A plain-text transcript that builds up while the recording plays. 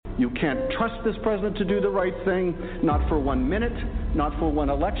You can't trust this president to do the right thing, not for 1 minute, not for one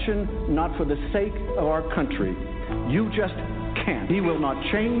election, not for the sake of our country. You just can't. He will not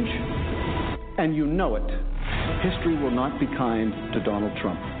change, and you know it. History will not be kind to Donald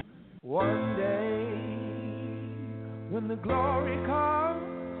Trump. One day, when the glory comes,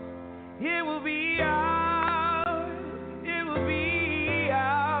 it will be ours. It will be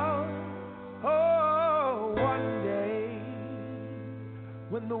ours. Oh, one day,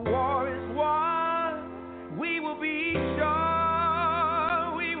 when the war is won, we will be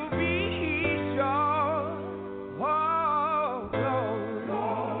sure. We will be sure. Oh, glory,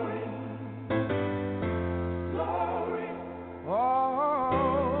 glory, glory.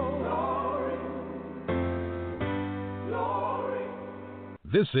 Oh, glory, glory.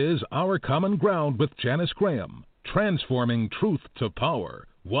 This is Our Common Ground with Janice Graham, transforming truth to power,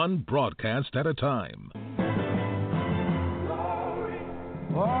 one broadcast at a time.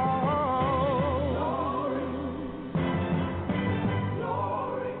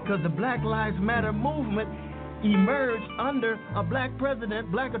 Because the Black Lives Matter movement emerged under a black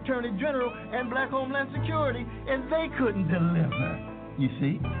president, black attorney general, and black Homeland Security, and they couldn't deliver, you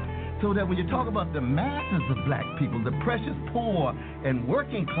see? So that when you talk about the masses of black people, the precious poor and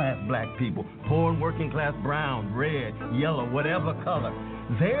working class black people, poor and working class brown, red, yellow, whatever color,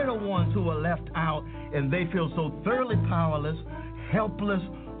 they're the ones who are left out, and they feel so thoroughly powerless, helpless,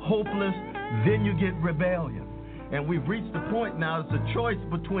 hopeless, then you get rebellion. And we've reached the point now, it's a choice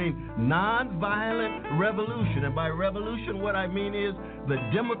between nonviolent revolution. And by revolution, what I mean is the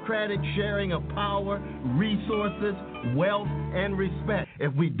democratic sharing of power, resources, wealth, and respect.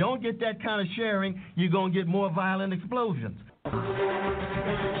 If we don't get that kind of sharing, you're going to get more violent explosions.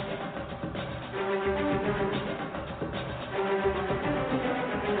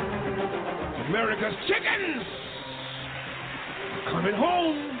 America's chickens coming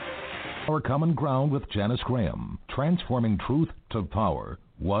home. Our Common Ground with Janice Graham, transforming truth to power,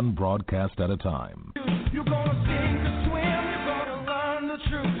 one broadcast at a time. You're gonna sink or swim, you're gonna learn the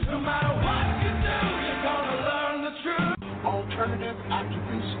truth. No matter what you do, you're gonna learn the truth. Alternative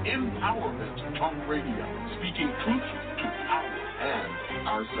activist empowerment talk radio, speaking truth to power and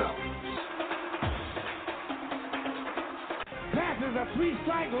ourselves. Passes a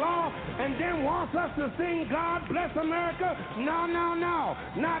 3-strike law and then wants us to sing God Bless America? No, no, no.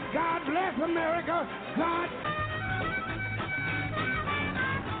 Not God Bless America. God.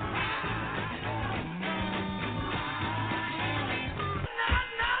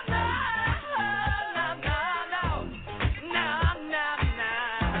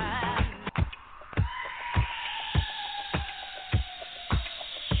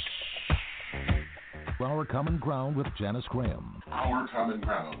 Our Common Ground with Janice Graham. Our Common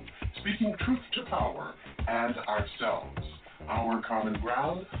Ground, speaking truth to power and ourselves. Our Common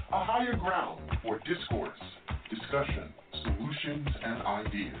Ground, a higher ground for discourse, discussion, solutions, and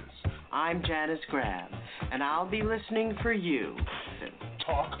ideas. I'm Janice Graham, and I'll be listening for you.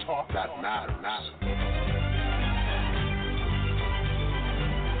 Talk that matters.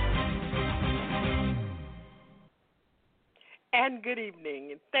 And good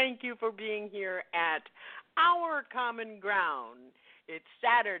evening, and thank you for being here at Our Common Ground. It's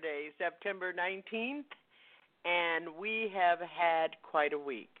Saturday, September 19th, and we have had quite a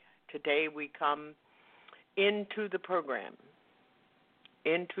week. Today we come into the program,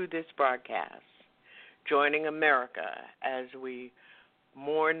 into this broadcast, joining America as we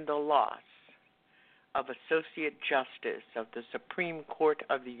mourn the loss of Associate Justice of the Supreme Court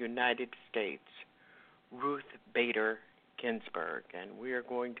of the United States, Ruth Bader Ginsburg, and we are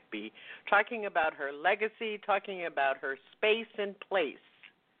going to be talking about her legacy, talking about her space and place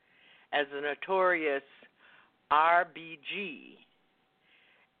as a notorious RBG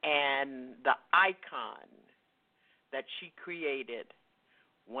and the icon that she created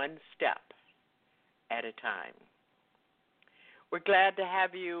one step at a time. We're glad to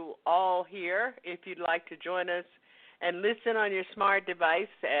have you all here. If you'd like to join us and listen on your smart device,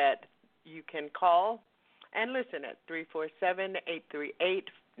 you can call and listen at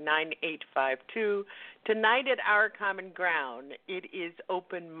 347-838-9852. Tonight at Our Common Ground, it is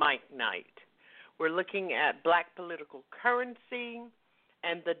open mic night. We're looking at black political currency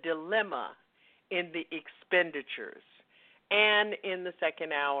and the dilemma in the expenditures. And in the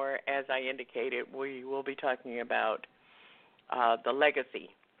second hour, as I indicated, we will be talking about the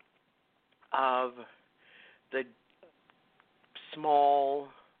legacy of the small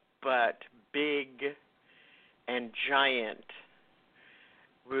but big and giant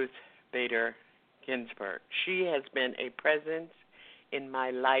Ruth Bader Ginsburg. She has been a presence in my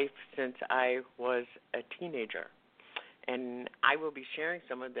life since I was a teenager. And I will be sharing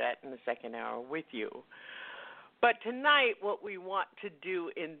some of that in the second hour with you. But tonight, what we want to do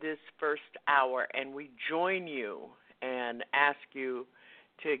in this first hour, and we join you and ask you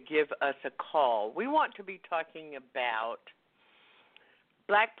to give us a call. We want to be talking about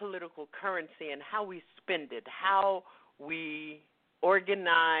black political currency and how we spend it, how we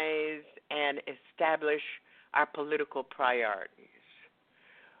organize and establish our political priorities.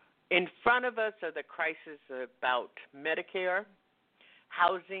 In front of us are the crises about Medicare,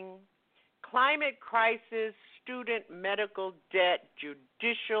 housing, climate crisis, student medical debt,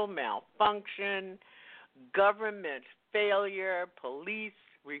 judicial malfunction, government failure, police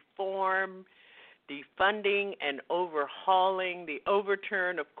reform, defunding and overhauling, the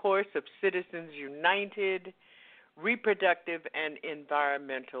overturn, of course, of Citizens United, reproductive and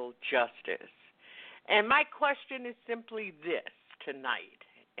environmental justice. And my question is simply this tonight,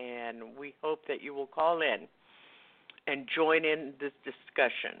 and we hope that you will call in and join in this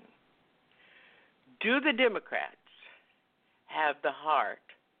discussion. Do the Democrats have the heart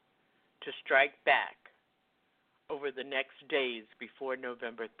to strike back over the next days before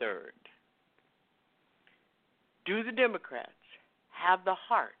November 3rd? Do the Democrats have the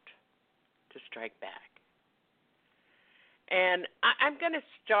heart to strike back? And I'm going to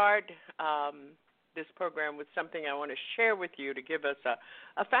start this program with something I want to share with you to give us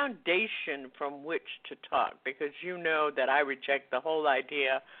a foundation from which to talk, because you know that I reject the whole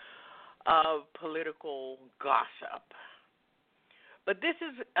idea of political gossip. But this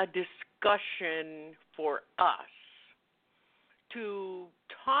is a discussion for us to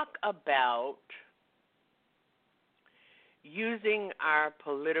talk about using our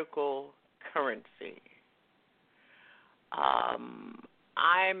political currency.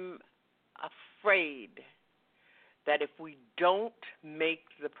 I'm afraid that if we don't make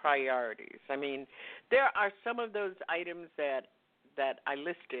the priorities, I mean, there are some of those items that I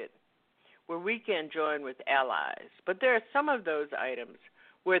listed where we can join with allies, but there are some of those items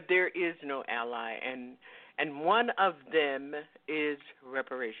where there is no ally, and one of them is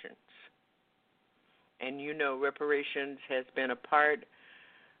reparations. And you know reparations has been a part,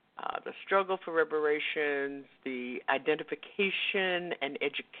 the struggle for reparations, the identification and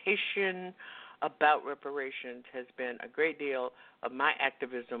education about reparations has been a great deal of my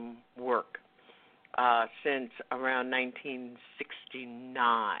activism work since around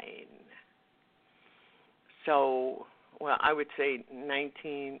 1969. So, well, I would say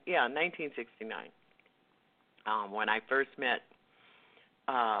 1969, when I first met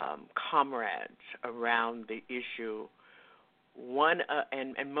comrades around the issue.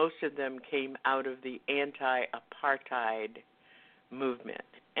 And most of them came out of the anti-apartheid movement.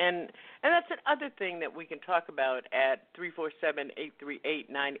 And that's another thing that we can talk about at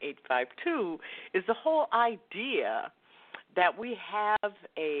 347-838-9852 is the whole idea that we have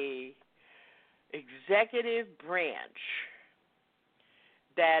a executive branch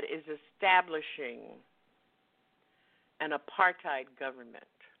that is establishing an apartheid government.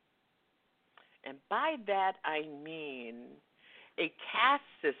 And by that I mean a caste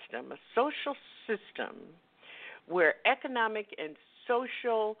system, a social system where economic and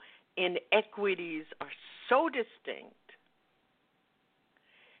social inequities are so distinct,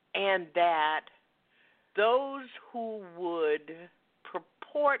 and that those who would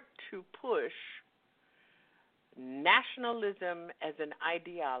purport to push nationalism as an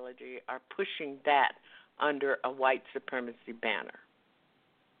ideology are pushing that under a white supremacy banner.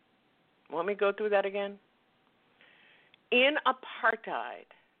 Want me to go through that again? In apartheid,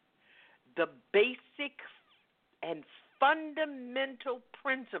 the basic and fundamental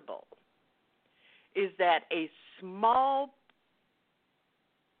principle is that a small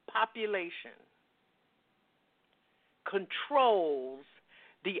population controls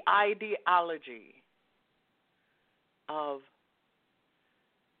the ideology of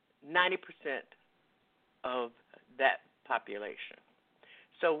 90% of that population.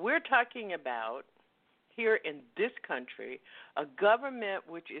 So we're talking about, here in this country, a government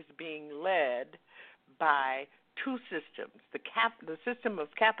which is being led by two systems, the system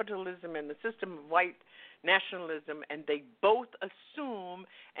of capitalism and the system of white nationalism, and they both assume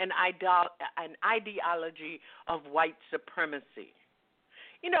an ideology of white supremacy.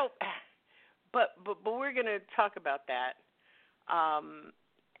 You know, but we're going to talk about that.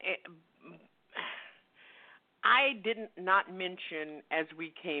 I did not mention as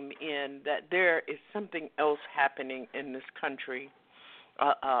we came in that there is something else happening in this country,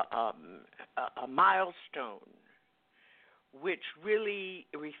 a milestone, which really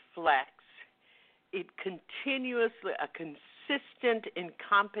reflects it continuously, a consistent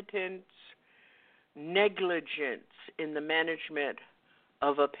incompetence negligence in the management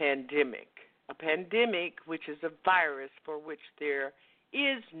of a pandemic which is a virus for which there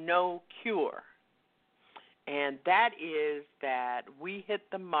is no cure. And that is that we hit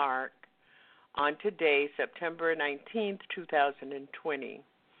the mark on today, September 19th, 2020,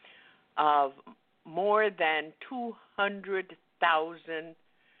 of more than 200,000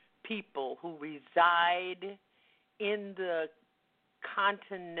 people who reside in the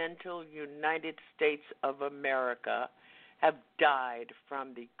continental United States of America have died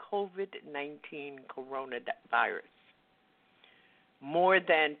from the COVID-19 coronavirus. More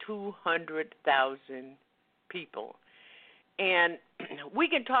than 200,000 people. And we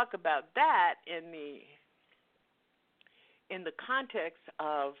can talk about that in the context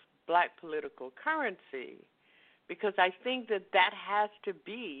of black political currency, because I think that has to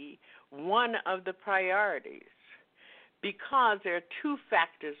be one of the priorities, because there are two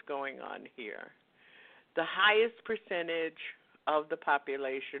factors going on here. The highest percentage of the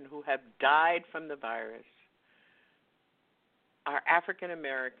population who have died from the virus are African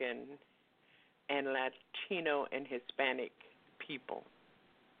American and Latino and Hispanic people.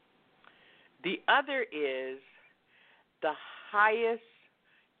 The other is the highest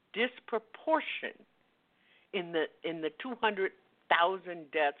disproportion in the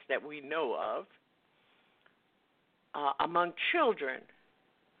 200,000 deaths that we know of among children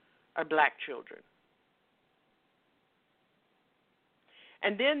are black children.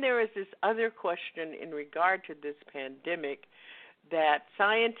 And then there is this other question in regard to this pandemic that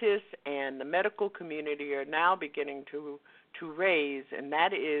scientists and the medical community are now beginning to raise, and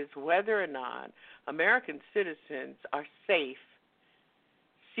that is whether or not American citizens are safe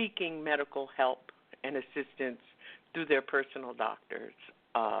seeking medical help and assistance through their personal doctors,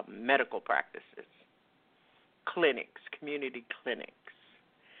 medical practices, clinics, community clinics.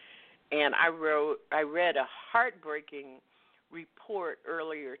 And I read a heartbreaking report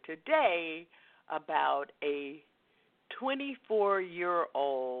earlier today about a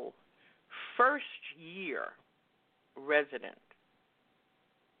 24-year-old first-year resident,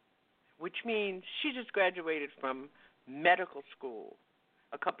 which means she just graduated from medical school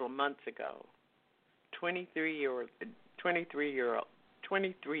a couple of months ago, 23 years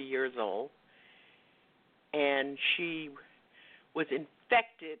old, and she was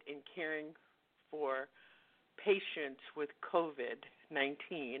infected in caring for patients with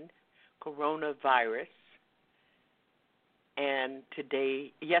COVID-19, coronavirus, and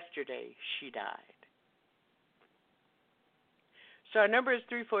yesterday, she died. So our number is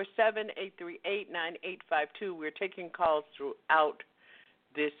 347-838-9852. We're taking calls throughout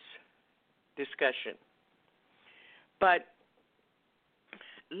this discussion. But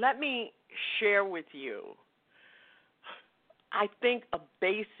let me share with you, I think, a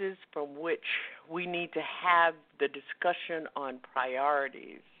basis from which we need to have the discussion on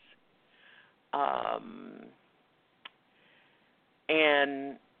priorities.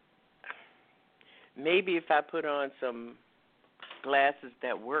 And maybe if I put on some glasses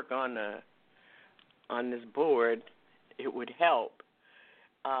that work on this board, it would help.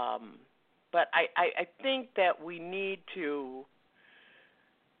 But I think that we need to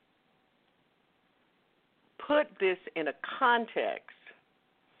put this in a context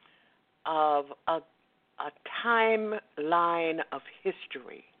of a timeline of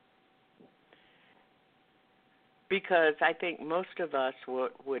history, because I think most of us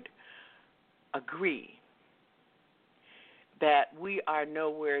would agree that we are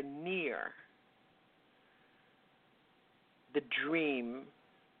nowhere near the dream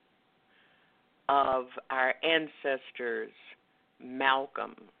of our ancestors,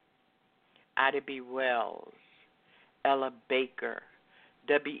 Malcolm, Ida B. Wells, Ella Baker,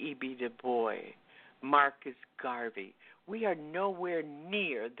 W.E.B. Du Bois, Marcus Garvey. We are nowhere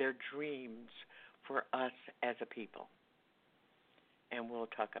near their dreams for us as a people. And we'll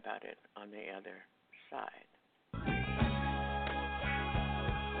talk about it on the other side.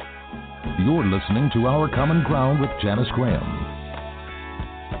 You're listening to Our Common Ground with Janice Graham.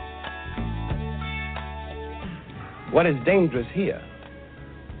 What is dangerous here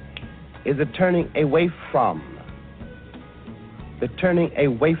is the turning away from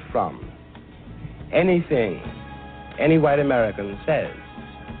anything any white American says.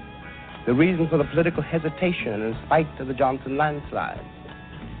 The reason for the political hesitation in spite of the Johnson landslide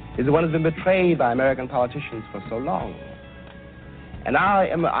is the one has been betrayed by American politicians for so long. And I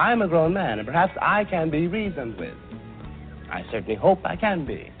am a grown man, and perhaps I can be reasoned with. I certainly hope I can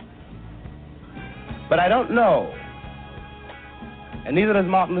be. But I don't know, and neither does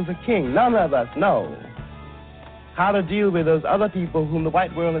Martin Luther King. None of us know how to deal with those other people whom the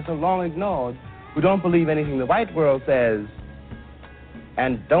white world has so long ignored, who don't believe anything the white world says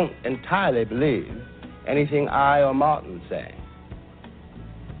and don't entirely believe anything I or Martin say.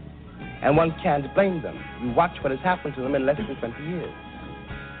 And one can't blame them. You watch what has happened to them in less than 20 years.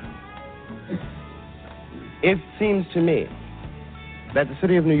 It seems to me that the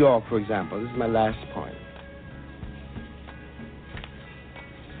city of New York, for example, this is my last point,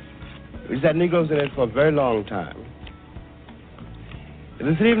 which had Negroes in it for a very long time. If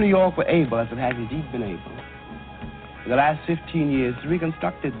the city of New York were able, as it has indeed been able, in the last 15 years to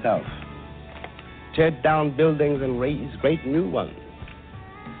reconstruct itself, tear down buildings and raise great new ones,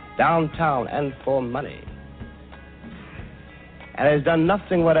 downtown and for money, and has done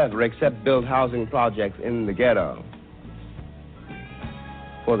nothing whatever except build housing projects in the ghetto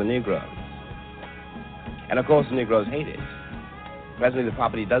for the Negroes. And of course the Negroes hate it. Presently the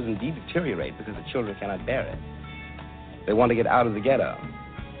property does indeed deteriorate because the children cannot bear it. They want to get out of the ghetto.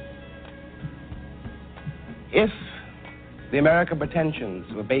 If the American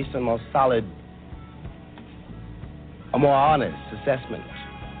pretensions were based on more solid, a more honest assessment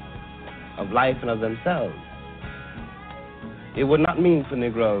of life and of themselves, it would not mean for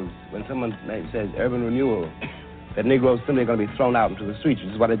Negroes, when someone says urban renewal, that Negroes simply are going to be thrown out into the streets,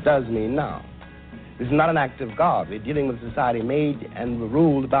 which is what it does mean now. This is not an act of God. We're dealing with a society made and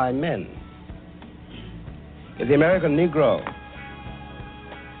ruled by men. If the American Negro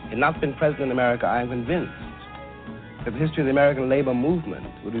had not been present in America, I am convinced that the history of the American labor movement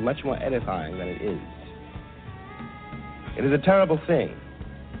would be much more edifying than it is. It is a terrible thing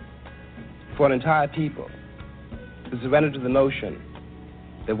for an entire people to surrender to the notion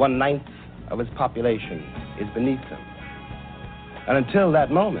that 1/9 of its population is beneath them. And until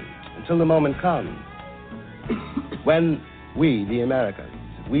that moment, until the moment comes when we, the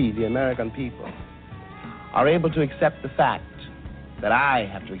American people, are able to accept the fact that I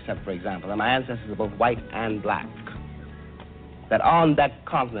have to accept, for example, that my ancestors are both white and black, that on that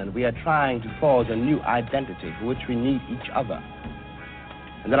continent we are trying to forge a new identity for which we need each other,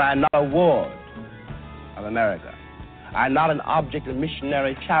 and that I am not a ward of America. I am not an object of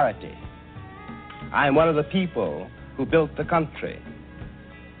missionary charity. I am one of the people who built the country.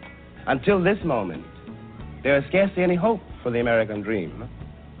 Until this moment, there is scarcely any hope for the American dream,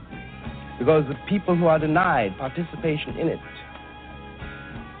 because the people who are denied participation in it,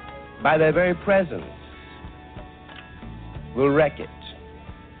 by their very presence, will wreck it.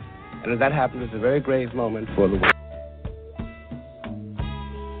 And if that happens, it's a very grave moment for the world.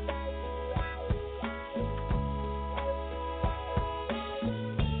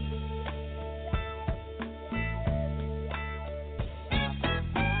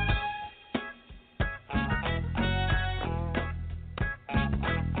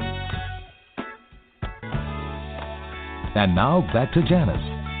 And now back to Janice.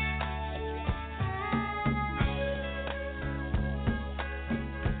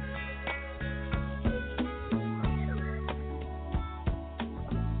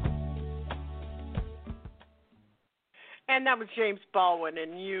 And that was James Baldwin,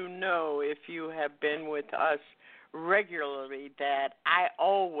 and you know, if you have been with us regularly, that I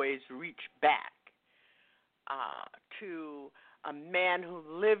always reach back to a man who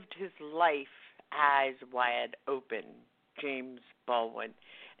lived his life eyes wide open, James Baldwin.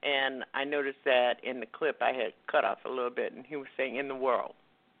 And I noticed that in the clip I had cut off a little bit, and he was saying, in the world,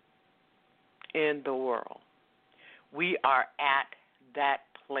 we are at that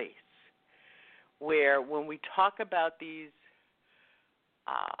place where when we talk about these,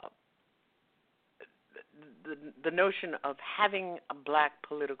 the notion of having a black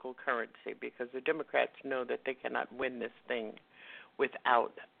political currency, because the Democrats know that they cannot win this thing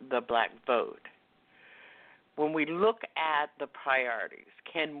without the black vote. When we look at the priorities,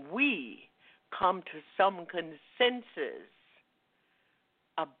 can we come to some consensus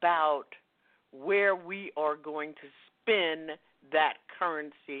about where we are going to spin that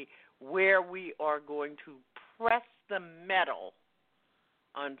currency, where we are going to press the metal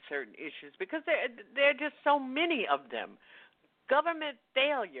on certain issues? Because there are just so many of them. Government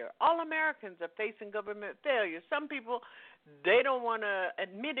failure. All Americans are facing government failure. Some people, they don't want to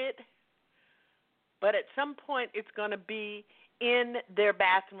admit it, but at some point it's going to be in their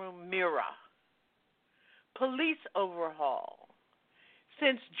bathroom mirror. Police overhaul.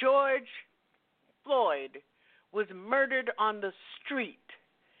 Since George Floyd was murdered on the street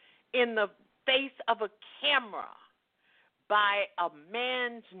in the face of a camera by a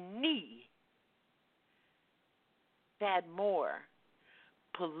man's knee, had more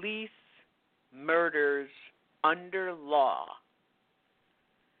police murders under law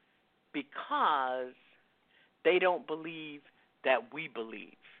because they don't believe that we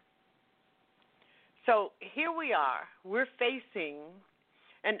believe. So here we are. We're facing,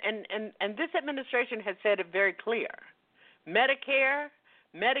 and this administration has said it very clear, Medicare,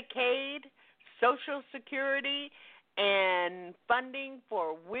 Medicaid, Social Security, and funding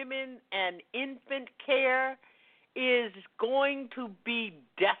for women and infant care is going to be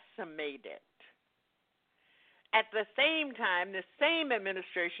decimated. At the same time, the same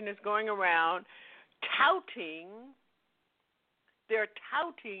administration is going around touting,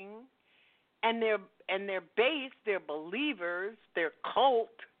 and their base, their believers, their cult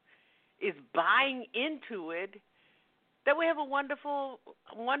is buying into it, that we have a wonderful,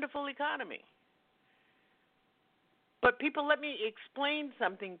 wonderful economy. But people, let me explain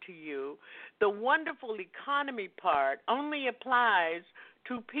something to you. The wonderful economy part only applies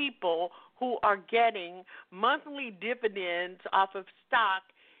to people who are getting monthly dividends off of stock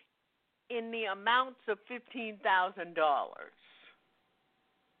in the amounts of $15,000.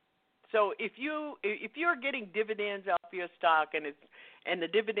 So if you're getting dividends off your stock and the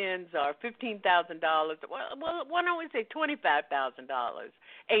dividends are $15,000, well, why don't we say $25,000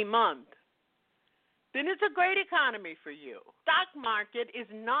 a month? Then it's a great economy for you. Stock market is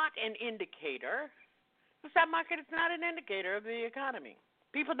not an indicator. The stock market is not an indicator of the economy.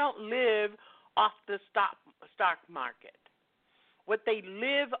 People don't live off the stock market. What they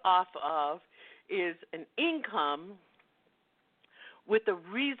live off of is an income with a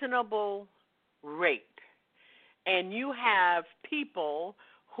reasonable rate. And you have people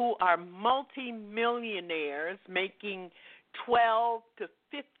who are multimillionaires making $12 to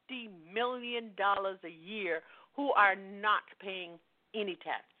 $50 million a year who are not paying any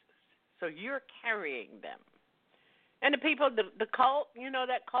taxes. So you're carrying them. And the people, the cult, you know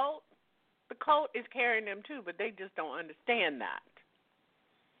that cult? The cult is carrying them too, but they just don't understand that.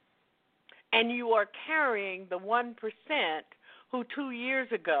 And you are carrying the 1% who 2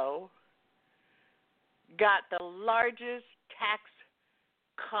 years ago got the largest tax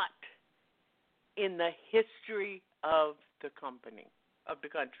cut in the history of the country.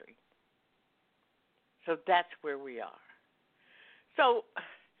 So that's where we are. So,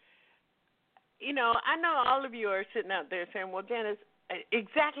 you know, I know all of you are sitting out there saying, well, Janice,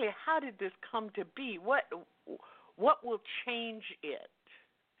 exactly how did this come to be? What will change it?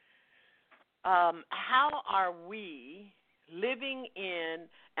 How are we living in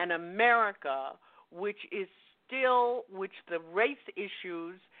an America which the race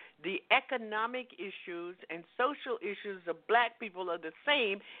issues, the economic issues, and social issues of black people are the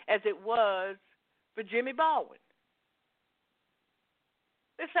same as it was for Jimmy Baldwin?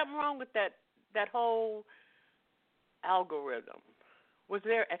 There's something wrong with that whole algorithm. Was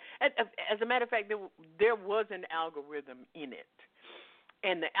there? As a matter of fact, there was an algorithm in it,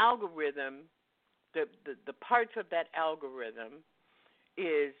 and the algorithm, the parts of that algorithm,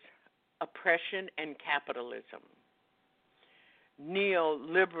 is oppression and capitalism,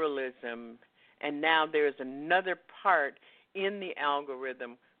 neoliberalism, and now there's another part in the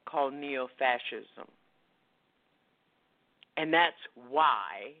algorithm called neo-fascism. And that's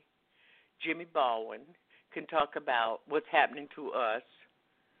why Jimmy Baldwin can talk about what's happening to us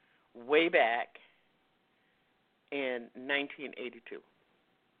way back in 1982.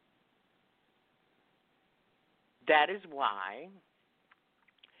 That is why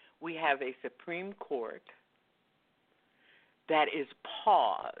we have a Supreme Court that is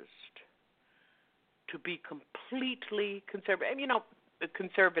paused to be completely conservative. You know,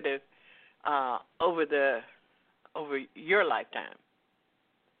 conservative over your lifetime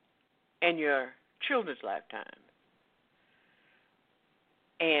and your children's lifetime.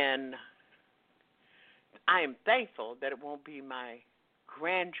 And I am thankful that it won't be my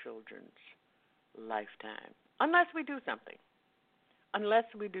grandchildren's lifetime unless we do something.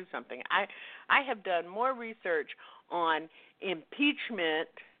 I have done more research on impeachment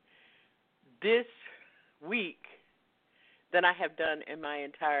this week than I have done in my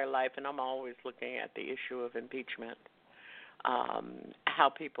entire life, and I'm always looking at the issue of impeachment, how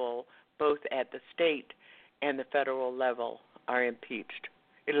people both at the state and the federal level are impeached,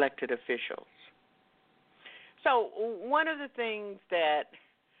 elected officials. So one of the things that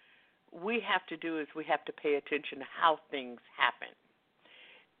we have to do is we have to pay attention to how things happen.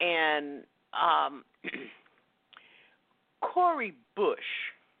 And Cori Bush,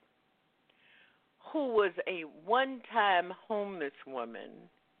 who was a one-time homeless woman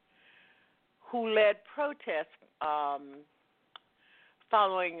who led protests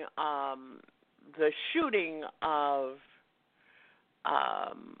following the shooting of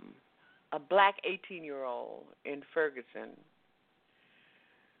a black 18-year-old in Ferguson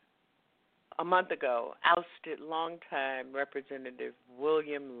a month ago, ousted longtime Representative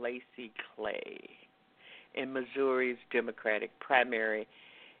William Lacey Clay. in Missouri's Democratic primary,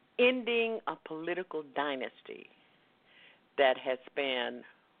 ending a political dynasty that has spanned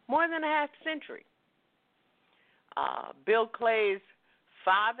more than a half century. Bill Clay's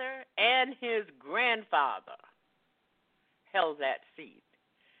father and his grandfather held that seat.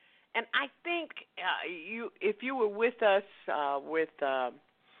 And I think if you were with us with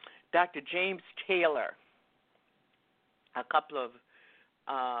Dr. James Taylor a couple of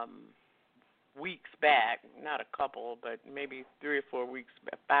weeks back, not a couple, but maybe 3 or 4 weeks,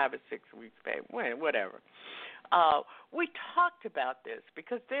 5 or 6 weeks back, whatever, we talked about this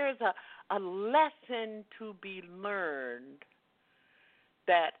because there's a lesson to be learned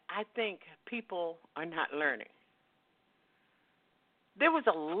that I think people are not learning. There was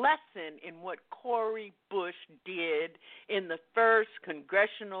a lesson in what Cori Bush did in the 1st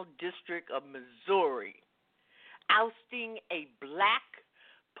Congressional District of Missouri, ousting a black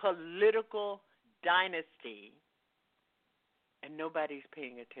political dynasty, and nobody's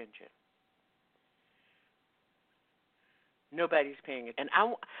paying attention. Nobody's paying attention.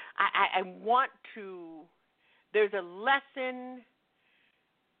 And I want to, there's a lesson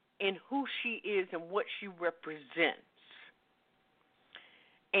in who she is and what she represents.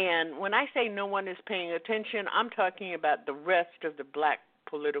 And when I say no one is paying attention, I'm talking about the rest of the black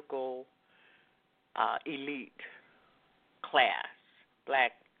political elite class,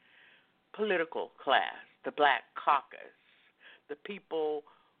 black political class, the black caucus, the people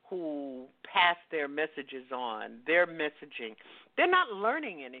who pass their messages on, their messaging. They're not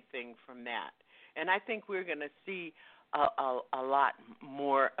learning anything from that. And I think we're going to see a lot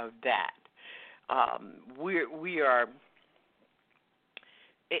more of that. We are.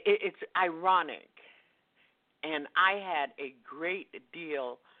 It's ironic, and I had a great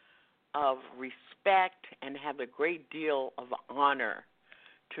deal of respect and have a great deal of honor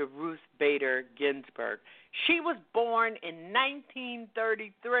to Ruth Bader Ginsburg. She was born in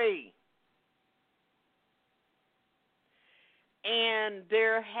 1933, and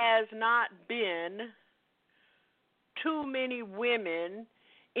there has not been too many women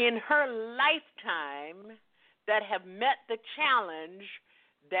in her lifetime that have met the challenge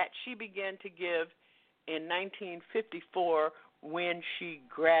that she began to give in 1954 when she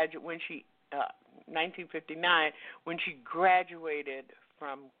 1959 when she graduated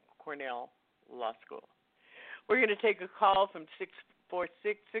from Cornell Law School. We're going to take a call from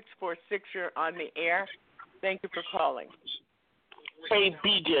 646. You're on the air. Thank you for calling. Hey,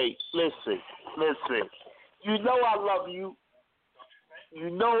 BJ, listen. You know I love you. You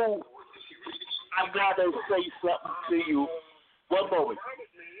know I gotta say something to you. One moment.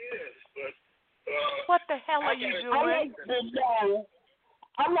 What the hell are you doing?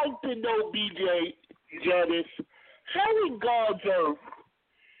 I'd like to know, BJ, Janice, how in God's earth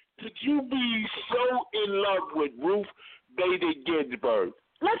could you be so in love with Ruth Bader Ginsburg?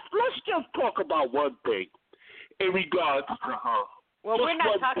 Let's just talk about one thing in regards to her. Well, just we're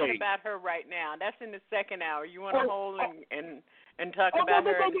not talking thing. about her right now. That's in the second hour. You want to hold and talk about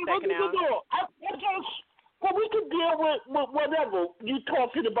her in the second hour? Well, we can deal with whatever you're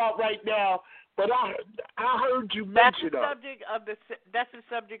talking about right now. But I heard you mention her. That's the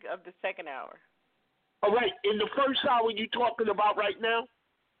subject of the second hour. All right. In the first hour, you talking about right now?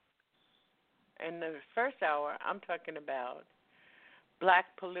 In the first hour, I'm talking about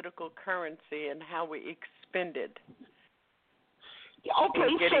black political currency and how we expend it.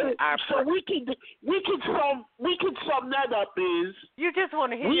 Okay, so we can sum that up is you just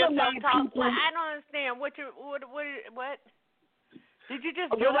want to hear yourself talk. Well, I don't understand what did you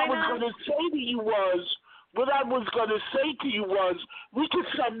just join What I was going to say to you was we can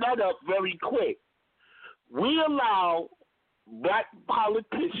sum that up very quick. We allow black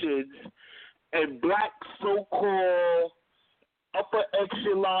politicians and black so-called upper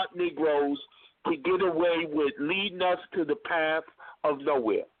echelon Negroes to get away with leading us to the path of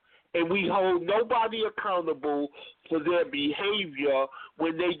nowhere. And we hold nobody accountable for their behavior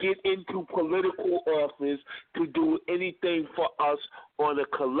when they get into political office to do anything for us on a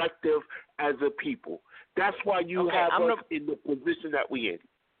collective as a people. That's why you have us in the position that we're in.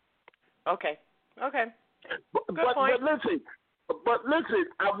 Okay. But listen,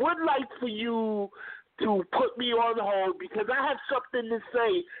 I would like for you to put me on hold because I have something to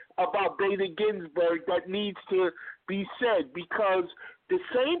say about Bader Ginsburg that needs to be said, because the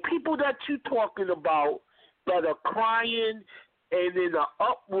same people that you're talking about that are crying and in an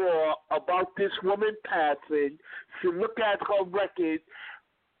uproar about this woman passing should look at her record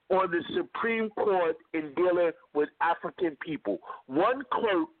on the Supreme Court in dealing with African people. One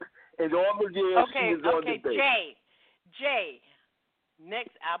clerk and all the years she is on the bench. Jay,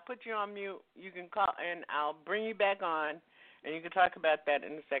 Next, I'll put you on mute. You can call, and I'll bring you back on, and you can talk about that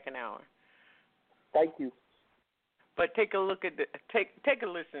in the second hour. Thank you. But take a look at take a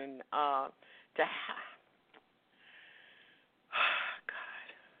listen to how, God,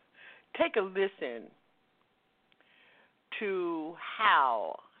 take a listen to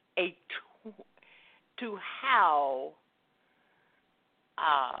how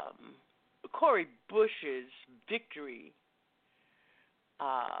Cori Bush's victory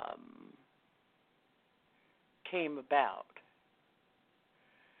came about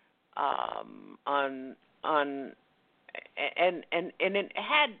and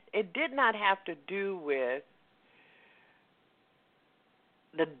it did not have to do with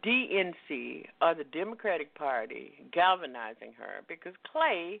the DNC or the Democratic Party galvanizing her, because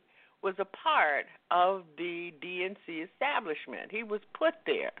Clay was a part of the DNC establishment. He was put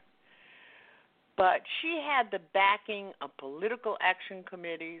there. But she had the backing of political action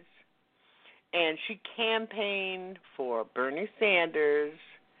committees, and she campaigned for Bernie Sanders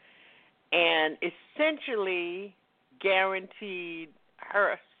and essentially guaranteed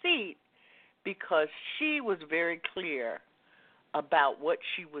her a seat because she was very clear about what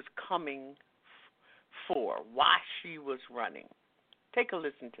she was coming for, why she was running. Take a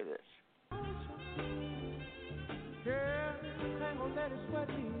listen to this. Girl, I'm gonna let it sweat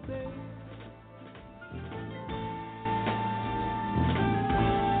you, babe.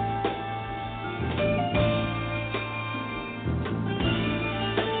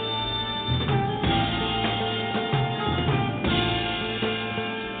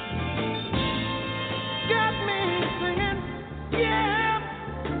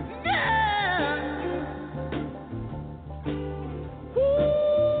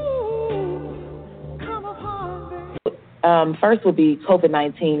 First would be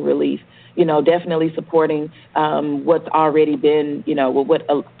COVID-19 relief. Definitely supporting what's already been,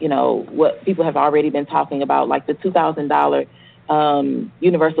 what people have already been talking about, like the $2,000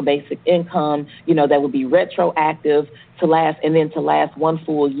 universal basic income, that would be retroactive to last one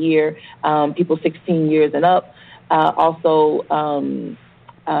full year. People 16 years and up. Also,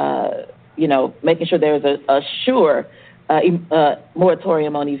 making sure there's a sure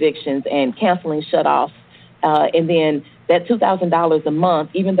moratorium on evictions and canceling shutoffs. And then that $2,000 a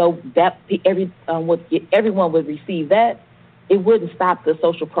month, even though everyone would receive that, it wouldn't stop the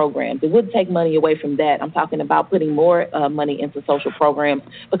social programs. It wouldn't take money away from that. I'm talking about putting more money into social programs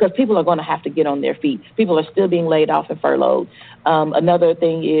because people are going to have to get on their feet. People are still being laid off and furloughed. Another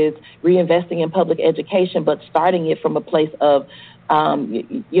thing is reinvesting in public education, but starting it from a place of,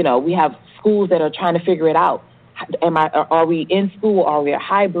 we have schools that are trying to figure it out. Are we in school? Are we a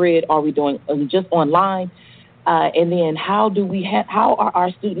hybrid? Are we doing just online? And then how are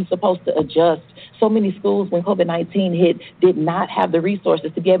our students supposed to adjust? So many schools, when COVID-19 hit, did not have the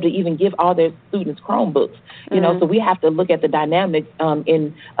resources to be able to even give all their students Chromebooks. So we have to look at the dynamics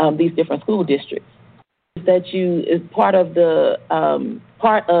in these different school districts. That is part of the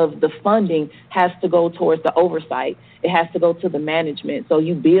funding has to go towards the oversight. It has to go to the management. So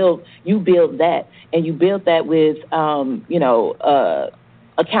you build that, and you build that with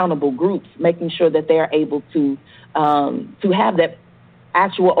accountable groups, making sure that they are able to have that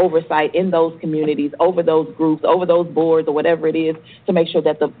actual oversight in those communities, over those groups, over those boards, or whatever it is, to make sure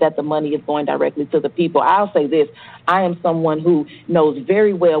that the money is going directly to the people. I'll say this: I am someone who knows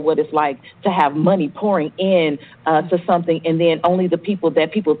very well what it's like to have money pouring in to something, and then only the people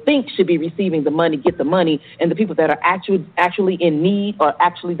that people think should be receiving the money get the money, and the people that are actually in need or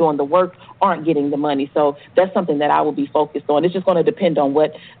actually doing the work aren't getting the money. So that's something that I will be focused on. It's just going to depend on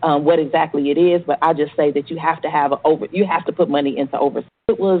what exactly it is, but I just say that you have to put money into oversight.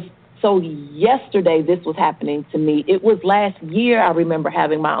 So yesterday this was happening to me. It was last year I remember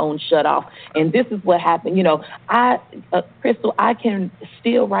having my own shutoff, and this is what happened. Crystal, I can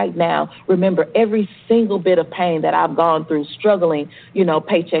still right now remember every single bit of pain that I've gone through, struggling,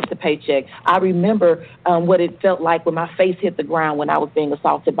 paycheck to paycheck. I remember what it felt like when my face hit the ground when I was being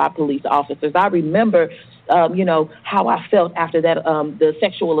assaulted by police officers. I remember how I felt after that, the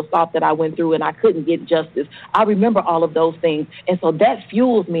sexual assault that I went through and I couldn't get justice. I remember all of those things. And so that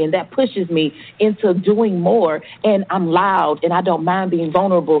fuels me and that pushes me into doing more. And I'm loud and I don't mind being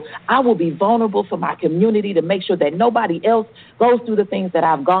vulnerable. I will be vulnerable for my community to make sure that nobody else goes through the things that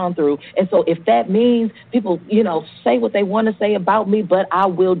I've gone through. And so if that means people, say what they want to say about me, but I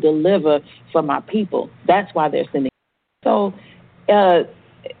will deliver for my people. That's why they're sending. So,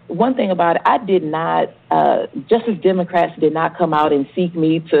 one thing about it, I did not, Justice Democrats did not come out and seek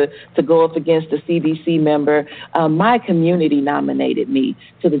me to go up against a CDC member. My community nominated me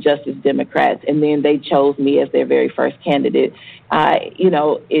to the Justice Democrats, and then they chose me as their very first candidate.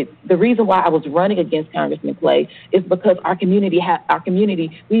 The reason why I was running against Congressman Clay is because our community,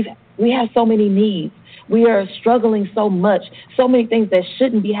 we have so many needs. We are struggling so much. So many things that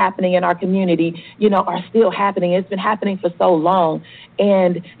shouldn't be happening in our community, are still happening. It's been happening for so long.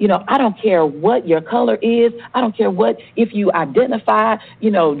 And, I don't care what your color is. I don't care if you identify,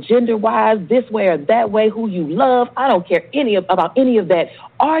 gender-wise, this way or that way, who you love. I don't care about any of that.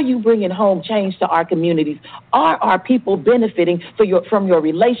 Are you bringing home change to our communities? Are our people benefiting from your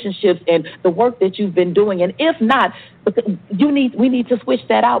relationships and the work that you've been doing? And if not, we need to switch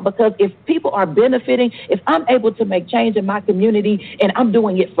that out, because if people are benefiting, if I'm able to make change in my community and I'm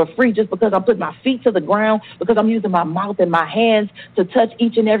doing it for free just because I'm putting my feet to the ground, because I'm using my mouth and my hands to touch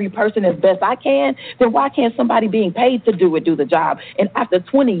each and every person as best I can, then why can't somebody being paid to do the job? And after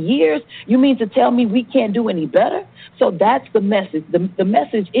 20 years, you mean to tell me we can't do any better? So that's the message. The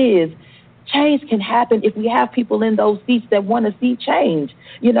message is change can happen if we have people in those seats that want to see change.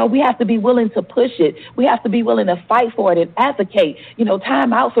 We have to be willing to push it. We have to be willing to fight for it and advocate.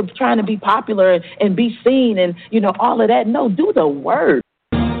 Time out for trying to be popular and be seen and, all of that. No, do the work.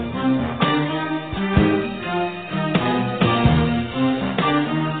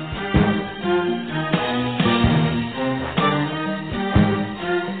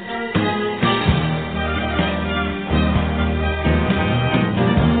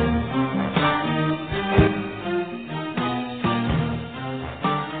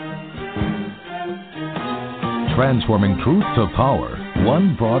 Transforming truth to power,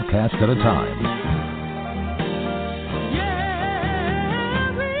 one broadcast at a time.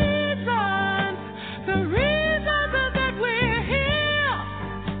 The reason that we're here,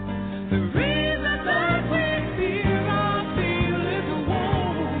 the reason that we feel our feelings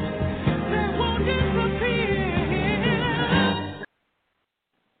won't disappear.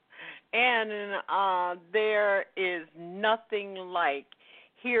 And there is nothing like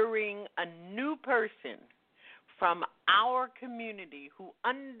hearing a new person from our community who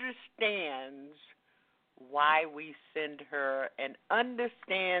understands why we send her and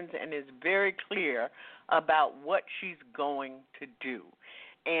understands and is very clear about what she's going to do.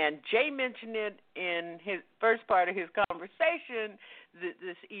 And Jay mentioned it in his first part of his conversation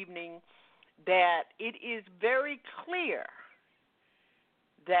this evening, that it is very clear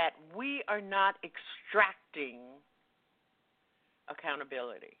that we are not extracting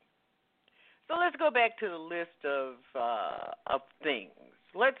accountability. So let's go back to the list of things.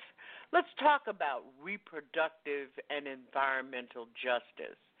 Let's talk about reproductive and environmental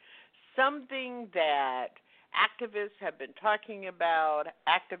justice, something that activists have been talking about,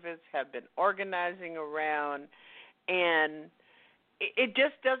 activists have been organizing around, and it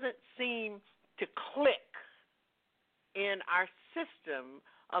just doesn't seem to click in our system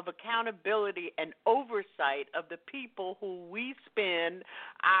of accountability and oversight of the people who we spend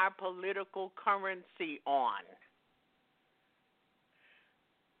our political currency on.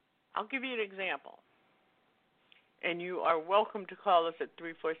 I'll give you an example. And you are welcome to call us at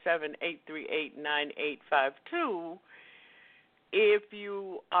 347-838-9852 if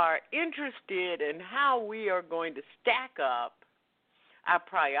you are interested in how we are going to stack up our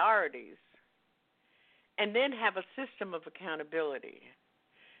priorities and then have a system of accountability.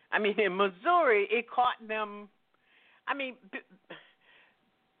 I mean, in Missouri, it caught them. I mean,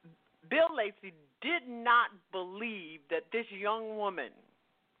 Bill Lacy did not believe that this young woman,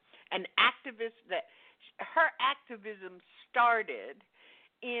 an activist, that her activism started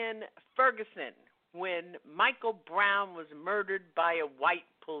in Ferguson when Michael Brown was murdered by a white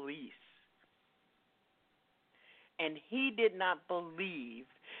police. And he did not believe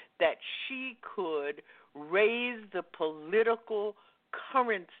that she could raise the political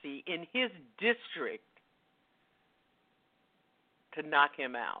currency in his district to knock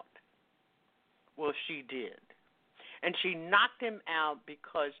him out. Well, she did. And she knocked him out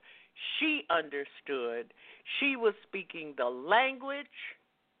because she understood she was speaking the language,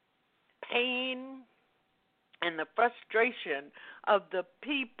 pain, and the frustration of the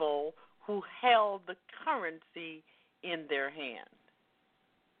people who held the currency in their hand.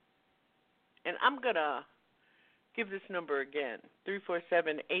 And I'm going to give this number again.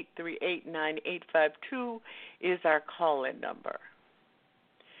 347-838-9852 is our call-in number.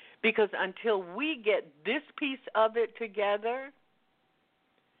 Because until we get this piece of it together,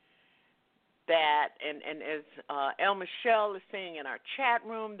 that, and as El Michelle is saying in our chat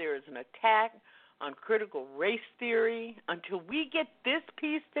room, there is an attack on critical race theory, until we get this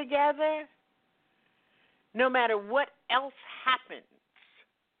piece together, no matter what else happens,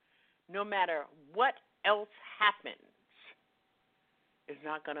 it's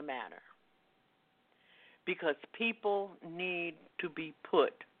not going to matter. Because people need to be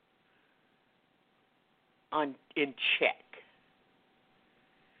put in check.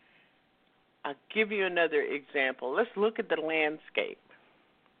 I'll give you another example. Let's look at the landscape.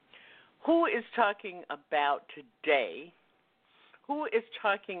 Who is talking about today? Who is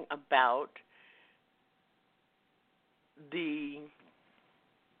talking about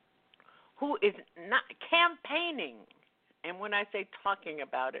who is not campaigning? And when I say talking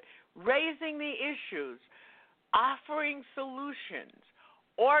about it, raising the issues, offering solutions,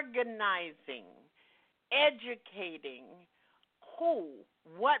 organizing, educating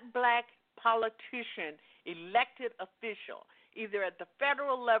what black politician, elected official, either at the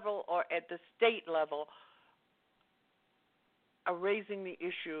federal level or at the state level, are raising the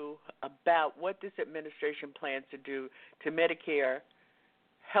issue about what this administration plans to do to Medicare,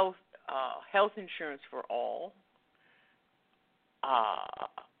 health insurance for all,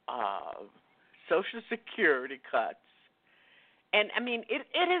 Social Security cuts. And, I mean, it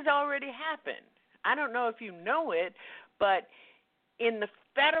has already happened. I don't know if you know it, but in the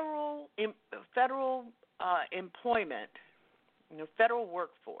federal employment, federal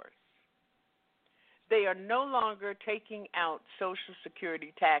workforce, they are no longer taking out Social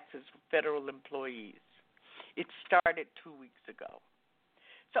Security taxes for federal employees. It started 2 weeks ago.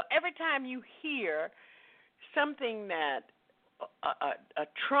 So every time you hear something that a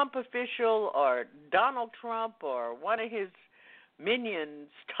Trump official or Donald Trump or one of his minions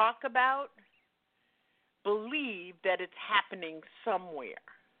talk about, believe that it's happening somewhere.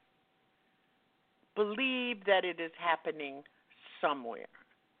 Believe that it is happening somewhere.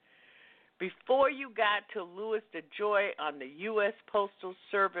 Before you got to Louis DeJoy on the U.S. Postal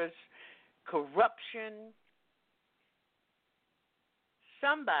Service corruption,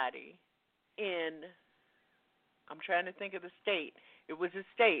 somebody in, I'm trying to think of the state. It was a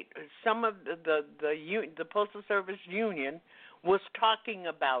state. Some of the Postal Service union was talking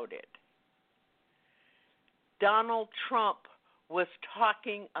about it. Donald Trump was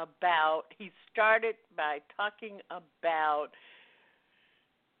talking about, he started by talking about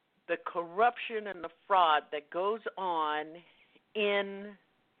the corruption and the fraud that goes on in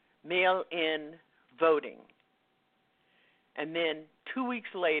mail-in voting. And then 2 weeks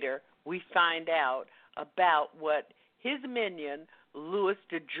later, we find out about what his minion, Louis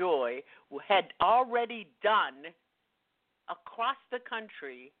DeJoy, had already done across the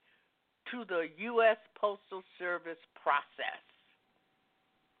country to the U.S. Postal Service process.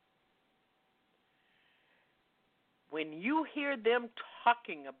 When you hear them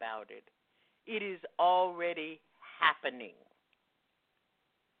talking about it, it is already happening.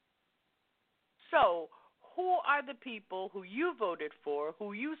 So, who are the people who you voted for,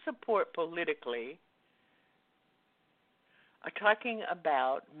 who you support politically, are talking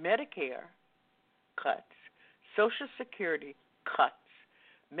about Medicare cuts, Social Security cuts,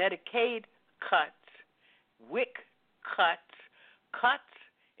 Medicaid cuts, WIC cuts, cuts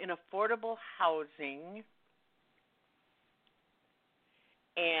in affordable housing?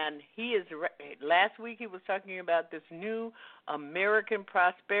 And he is, last week he was talking about this new American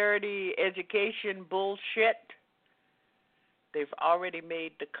prosperity education bullshit. They've already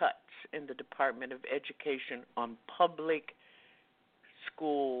made the cuts in the Department of Education on public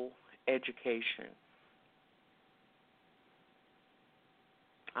school education.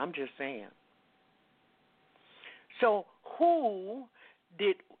 I'm just saying. So who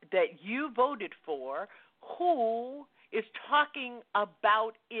did that you voted for, who is talking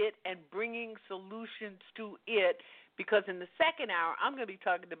about it and bringing solutions to it? Because in the second hour, I'm going to be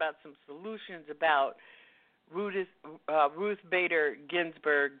talking about some solutions about Ruth Bader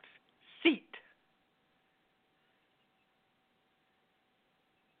Ginsburg's seat.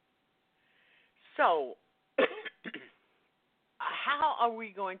 So, how are we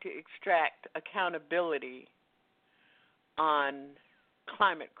going to extract accountability on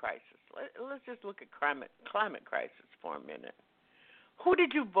climate crisis? Let's just look at climate crisis for a minute. Who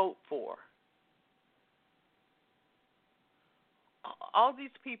did you vote for? All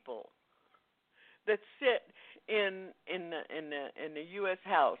these people that sit in the U.S.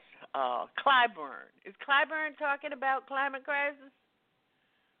 House. Clyburn. Is Clyburn talking about climate crisis?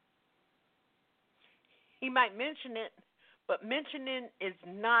 He might mention it, but mentioning is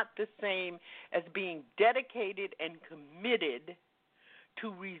not the same as being dedicated and committed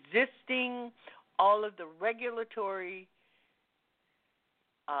to resisting all of the regulatory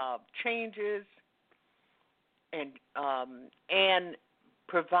changes and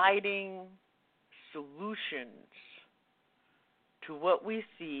providing solutions to what we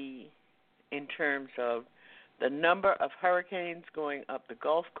see in terms of the number of hurricanes going up the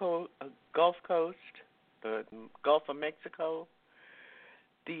Gulf Coast, the Gulf of Mexico,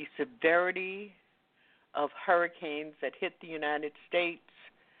 the severity of hurricanes that hit the United States,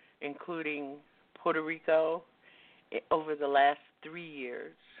 including Puerto Rico, over the last 3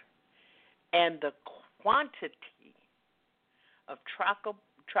 years, and the quantity of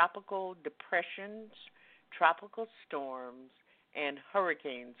tropical depressions, tropical storms, and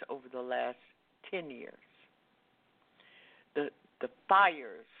hurricanes over the last 10 years. The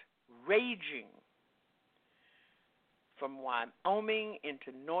fires raging from Wyoming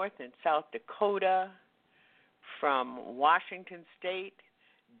into North and South Dakota, from Washington State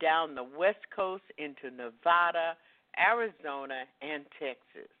down the West Coast into Nevada, Arizona, and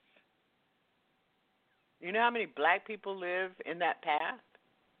Texas. You know how many black people live in that path?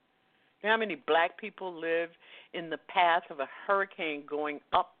 You know how many black people live in the path of a hurricane going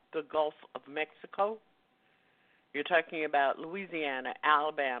up the Gulf of Mexico? You're talking about Louisiana,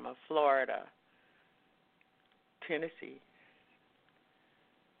 Alabama, Florida, Tennessee,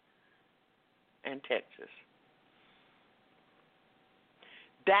 and Texas.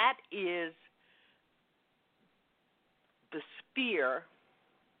 That is the sphere.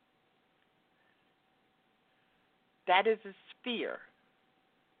 That is a sphere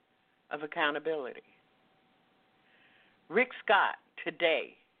of accountability. Rick Scott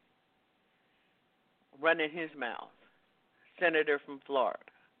today, running his mouth, senator from Florida.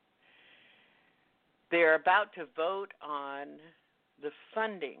 They're about to vote on the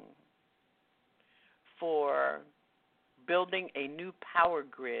funding for building a new power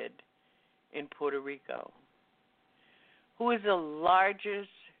grid in Puerto Rico. Who is the largest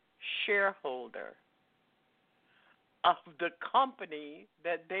shareholder of the company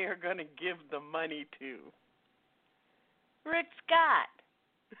that they are going to give the money to? Rick Scott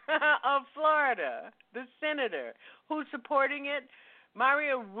of Florida, the senator. Who's supporting it?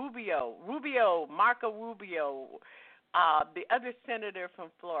 Marco Rubio, the other senator from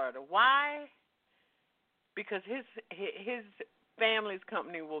Florida. Why? Because his family's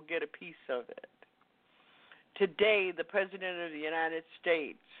company will get a piece of it. Today, the President of the United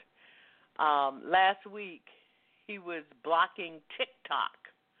States, last week, he was blocking TikTok,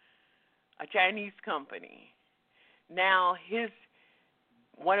 a Chinese company. Now,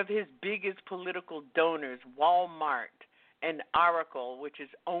 one of his biggest political donors, Walmart and Oracle, which is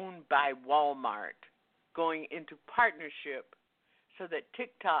owned by Walmart, going into partnership so that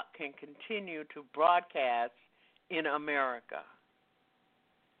TikTok can continue to broadcast in America.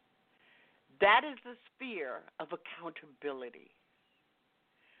 That is the sphere of accountability.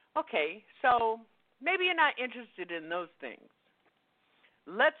 Okay, so maybe you're not interested in those things.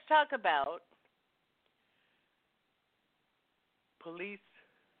 Let's talk about police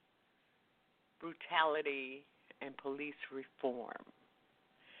brutality and police reform.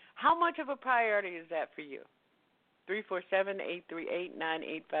 How much of a priority is that for you?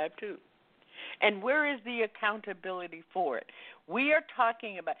 347-838-9852. And where is the accountability for it? We are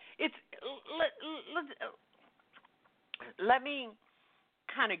talking about it's. Let me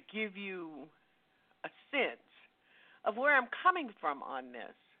kind of give you a sense of where I'm coming from on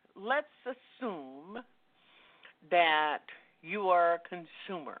this. Let's assume that you are a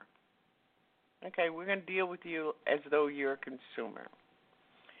consumer. Okay, we're going to deal with you as though you're a consumer.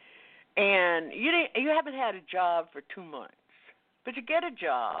 And you haven't had a job for 2 months, but you get a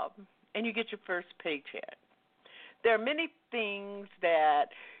job and you get your first paycheck. There are many things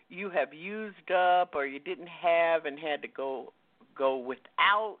that you have used up or you didn't have and had to go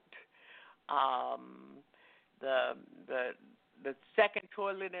without. The second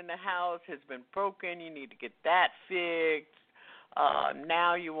toilet in the house has been broken. You need to get that fixed.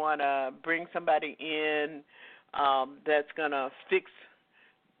 Now you want to bring somebody in that's going to fix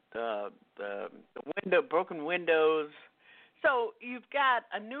the broken windows. So you've got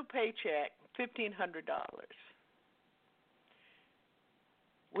a new paycheck, $1,500.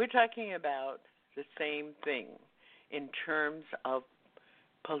 We're talking about the same thing in terms of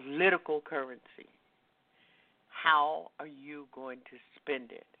political currency. How are you going to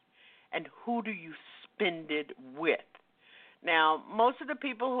spend it? And who do you spend it with? Now, most of the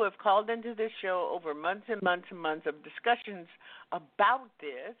people who have called into this show over months and months and months of discussions about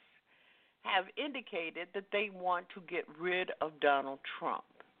this have indicated that they want to get rid of Donald Trump.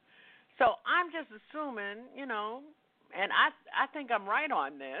 So I'm just assuming, and I think I'm right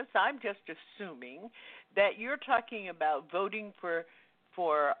on this, I'm just assuming that you're talking about voting for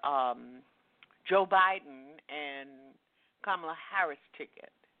Joe Biden and Kamala Harris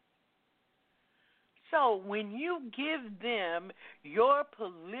ticket. So when you give them your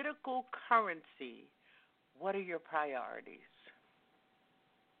political currency, what are your priorities?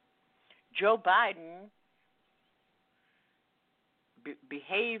 Joe Biden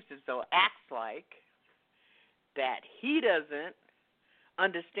behaves as though, acts like, that he doesn't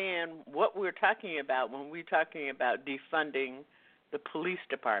understand what we're talking about when we're talking about defunding the police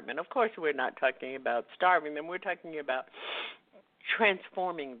department. Of course, we're not talking about starving them. We're talking about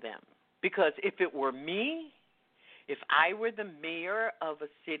transforming them. Because if it were me, if I were the mayor of a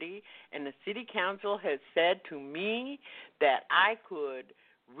city and the city council had said to me that I could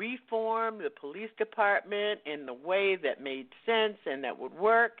reform the police department in the way that made sense and that would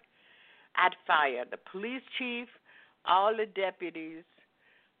work, I'd fire the police chief, all the deputies,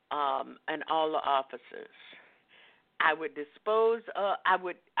 and all the officers. I would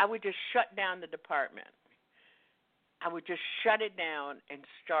I would just shut down the department. I would just shut it down and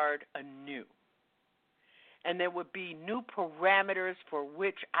start anew. And there would be new parameters for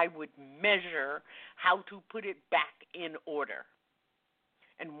which I would measure how to put it back in order.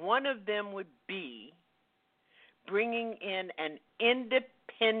 And one of them would be bringing in an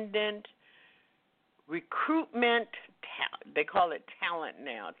independent recruitment, they call it talent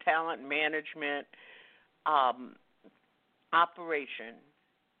now, talent management operation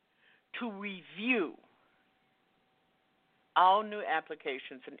to review all new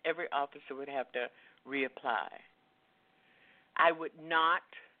applications, and every officer would have to reapply. I would not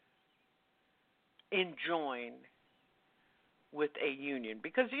enjoin with a union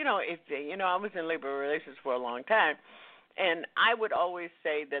because, I was in labor relations for a long time, and I would always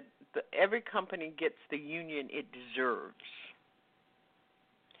say that every company gets the union it deserves.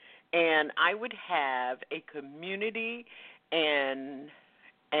 And I would have a community and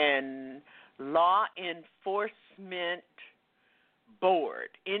law enforcement board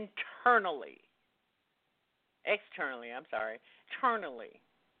internally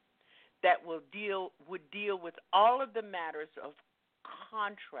that would deal with all of the matters of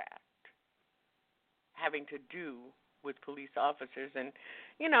contract having to do with police officers, and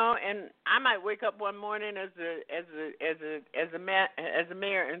I might wake up one morning as a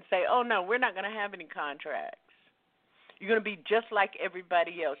mayor and say, "Oh no, we're not going to have any contracts. You're going to be just like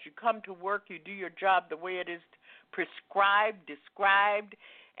everybody else. You come to work, you do your job the way it is prescribed, described,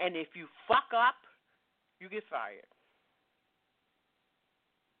 and if you fuck up, you get fired.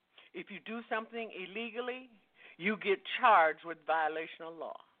 If you do something illegally, you get charged with violation of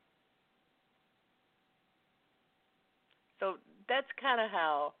law." So that's kind of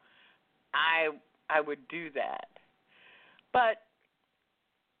how I would do that. But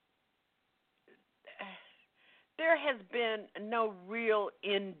there has been no real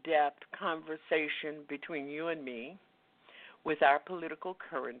in-depth conversation between you and me with our political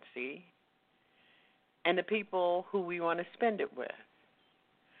currency and the people who we want to spend it with.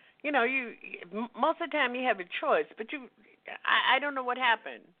 You most of the time you have a choice, but I don't know what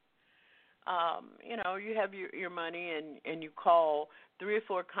happened. You have your money and you call 3 or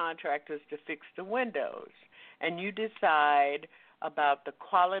 4 contractors to fix the windows, and you decide about the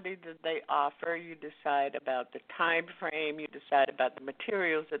quality that they offer, you decide about the time frame, you decide about the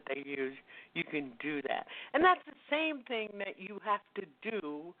materials that they use. You can do that. And that's the same thing that you have to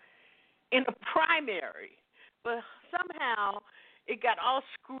do in a primary. But somehow it got all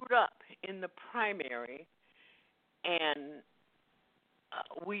screwed up in the primary, and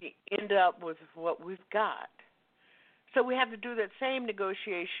we end up with what we've got. So we have to do that same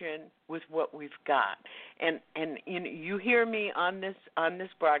negotiation with what we've got. And you hear me on this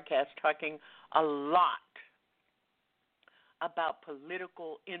broadcast talking a lot about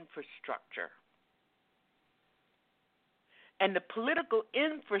political infrastructure. And the political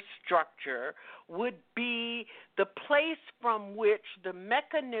infrastructure would be the place from which, the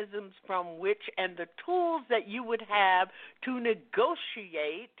mechanisms from which, and the tools that you would have to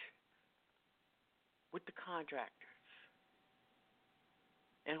negotiate with the contractors.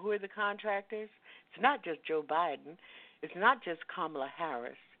 And who are the contractors? It's not just Joe Biden. It's not just Kamala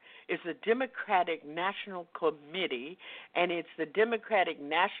Harris. It's the Democratic National Committee, and it's the Democratic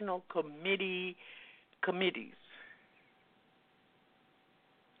National committees.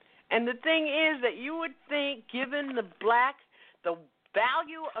 And the thing is that you would think, given the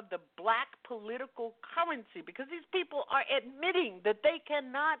value of the black political currency, because these people are admitting that they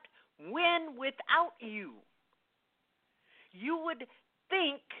cannot win without you, you would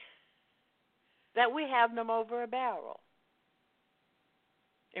think that we have them over a barrel.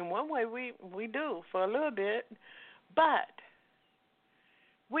 In one way, we do for a little bit, but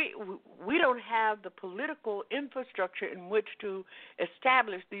we don't have the political infrastructure in which to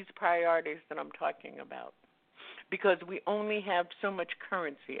establish these priorities that I'm talking about, because we only have so much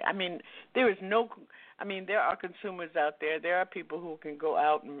currency. I mean, there are consumers out there. There are people who can go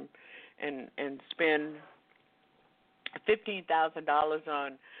out and spend $15,000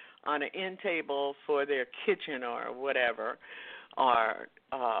 on an end table for their kitchen or whatever, or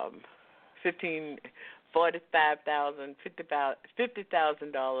 $45,000,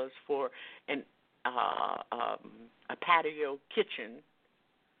 $50,000 for a patio kitchen.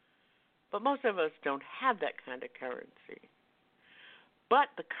 But most of us don't have that kind of currency. But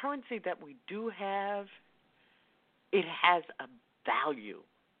the currency that we do have, it has a value.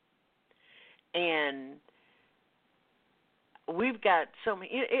 And we've got so many.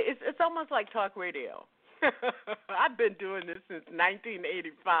 It's almost like talk radio. I've been doing this since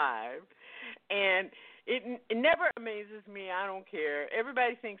 1985, and it never amazes me. I don't care.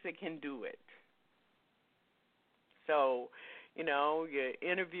 Everybody thinks they can do it. So, you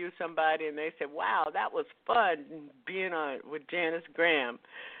interview somebody and they say, "Wow, that was fun being on with Janice Graham.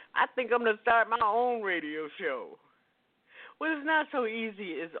 I think I'm going to start my own radio show." Well, it's not so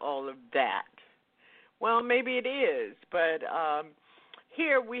easy as all of that. Well, maybe it is, but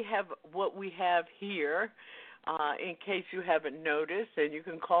here we have what we have here, in case you haven't noticed, and you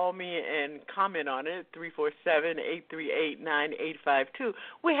can call me and comment on it, 347-838-9852.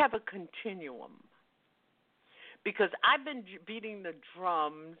 We have a continuum, because I've been beating the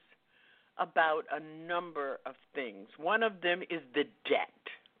drums about a number of things. One of them is the debt.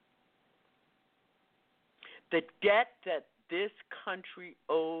 The debt that this country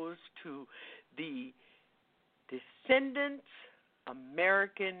owes to the descendants,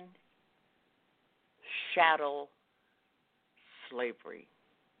 American chattel slavery.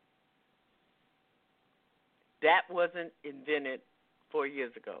 That wasn't invented 4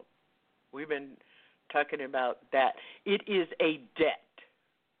 years ago. We've been talking about that. It is a debt.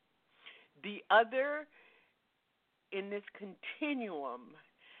 The other in this continuum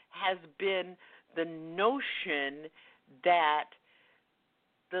has been the notion that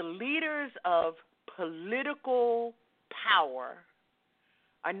the leaders of political power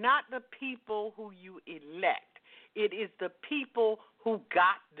are not the people who you elect. It is the people who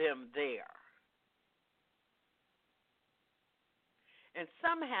got them there. And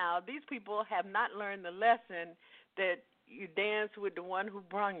somehow these people have not learned the lesson that you dance with the one who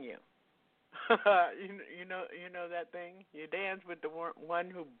brung you. you know that thing? You dance with the one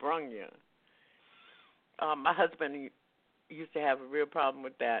who brung you. My husband used to have a real problem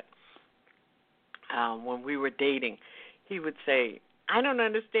with that. When we were dating, he would say, "I don't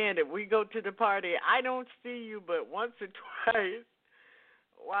understand it. We go to the party. I don't see you but once or twice.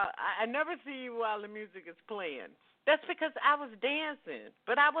 I never see you while the music is playing." That's because I was dancing,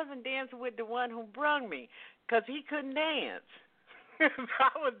 but I wasn't dancing with the one who brung me, because he couldn't dance.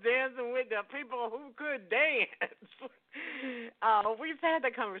 I was dancing with the people who could dance. We've had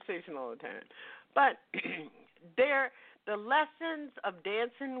that conversation all the time. But the lessons of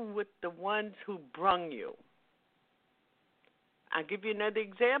dancing with the ones who brung you. I'll give you another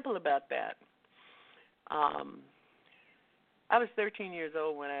example about that. I was 13 years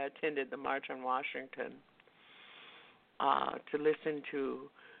old when I attended the March on Washington to listen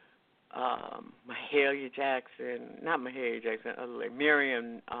to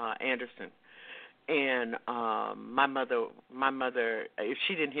Marian Anderson. And my mother, if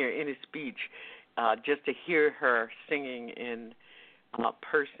she didn't hear any speech, just to hear her singing in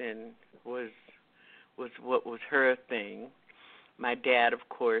person was what was her thing. My dad, of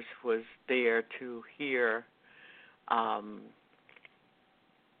course, was there to hear a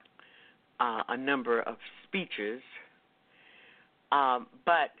number of speeches.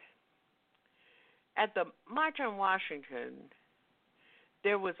 But at the March on Washington,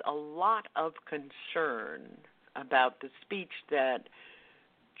 there was a lot of concern about the speech that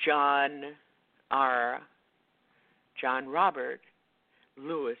John Robert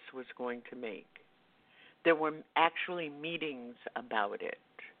Lewis was going to make. There were actually meetings about it.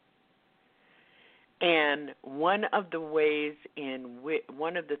 And one of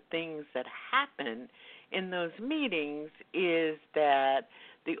the things that happened in those meetings is that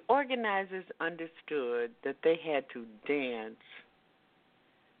the organizers understood that they had to dance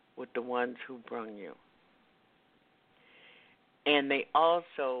with the ones who brung you. And they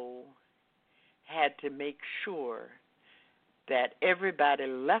also had to make sure that everybody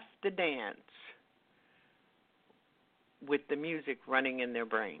left the dance with the music running in their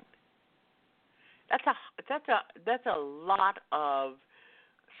brain. That's a lot of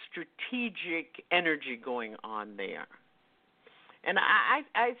strategic energy going on there. And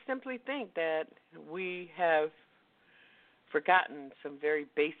I simply think that we have forgotten some very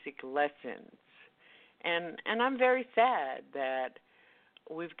basic lessons. And I'm very sad that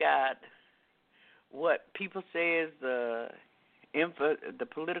we've got what people say is the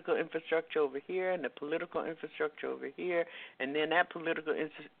political infrastructure over here and the political infrastructure over here, and then that political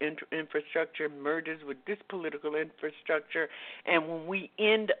infrastructure merges with this political infrastructure, and when we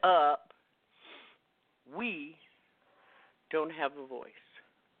end up, we don't have a voice.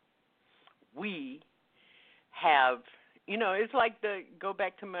 We have, it's like go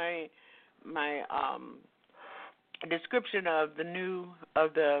back to my description of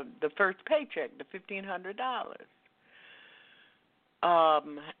the first paycheck, the $1,500.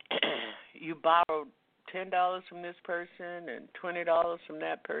 You borrowed $10 from this person and $20 from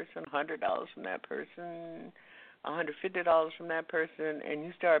that person, $100 from that person, $150 from that person, and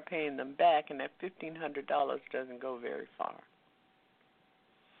you start paying them back, and that $1,500 doesn't go very far.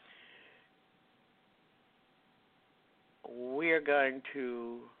 We're going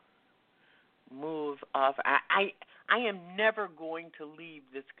to move off. I am never going to leave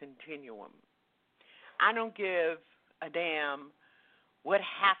this continuum. I don't give a damn what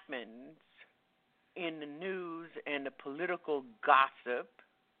happens in the news and the political gossip,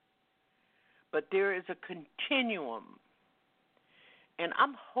 but there is a continuum. And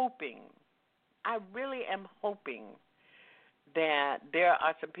I'm hoping, I really am hoping that there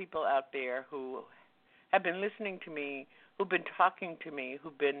are some people out there who have been listening to me, who've been talking to me,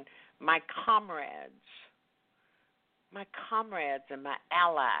 who've been my comrades and my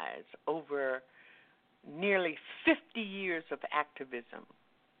allies over nearly 50 years of activism.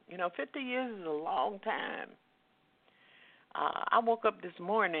 50 years is a long time. I woke up this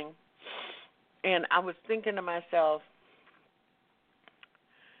morning and I was thinking to myself,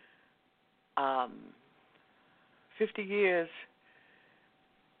 50 years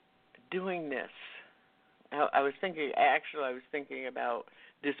doing this. I was thinking about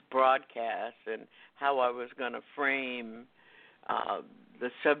this broadcast and how I was going to frame the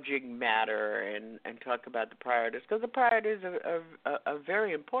subject matter and talk about the priorities, because the priorities are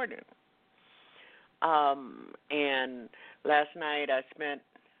very important. And last night I spent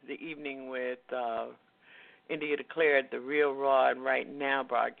the evening with India Declared, the Real, Raw, and Right Now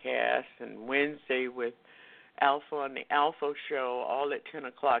broadcast, and Wednesday with Alpha on the Alpha Show, all at 10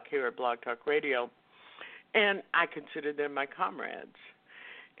 o'clock here at Blog Talk Radio. And I consider them my comrades.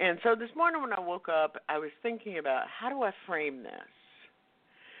 And so this morning when I woke up, I was thinking about how do I frame this?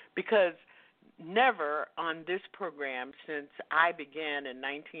 Because never on this program since I began in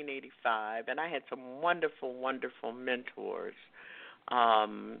 1985, and I had some wonderful, wonderful mentors.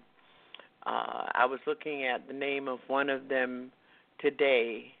 I was looking at the name of one of them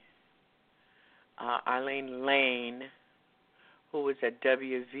today, Arlene Lane, who was at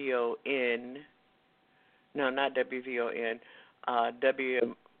WVON. No, not WVON,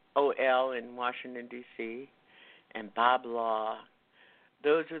 WOL in Washington, D.C., and Bob Law.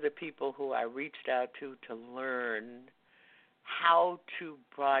 Those are the people who I reached out to learn how to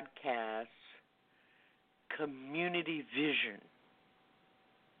broadcast community vision.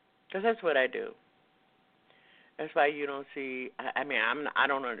 Because that's what I do. That's why you don't see, I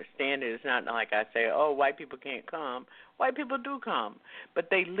don't understand it. It's not like I say, oh, white people can't come. White people do come. But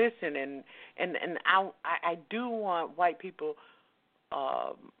they listen, and I do want white people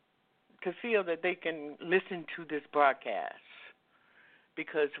to feel that they can listen to this broadcast,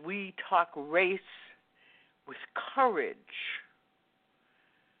 because we talk race with courage,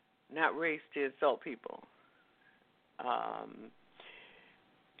 not race to insult people.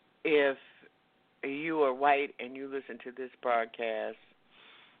 If you are white and you listen to this broadcast,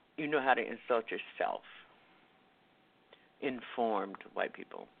 you know how to insult yourself. Informed white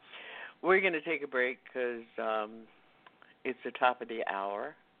people. We're going to take a break because it's the top of the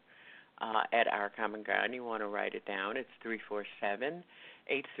hour at Our Common Ground. You want to write it down. It's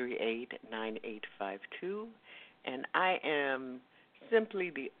 347-838-9852. And I am simply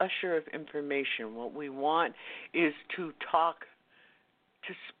the usher of information. What we want is to talk,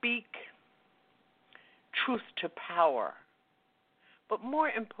 to speak truth to power, but more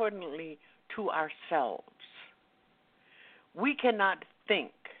importantly, to ourselves. We cannot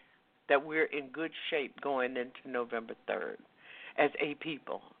think that we're in good shape going into November 3rd as a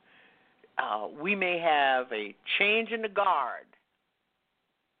people. We may have a change in the guard,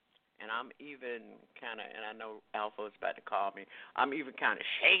 and I'm even kind of, and I know Alpha is about to call me, I'm even kind of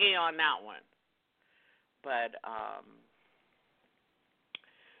shaky on that one. But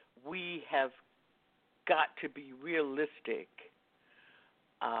we have got to be realistic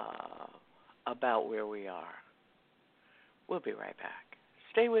about where we are. We'll be right back.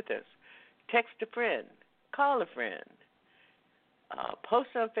 Stay with us. Text a friend. Call a friend.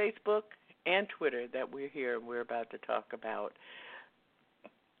 Post on Facebook and Twitter that we're here and we're about to talk about.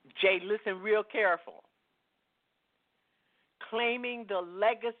 Jay, listen real careful. Claiming the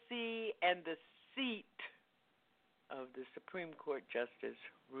legacy and the seat of the Supreme Court Justice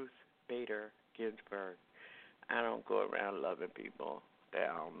Ruth Bader Ginsburg. I don't go around loving people that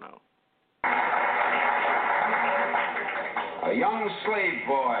I don't know. A young slave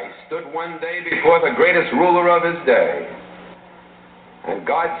boy stood one day before the greatest ruler of his day. And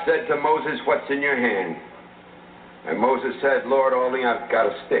God said to Moses, "What's in your hand?" And Moses said, "Lord, only I've got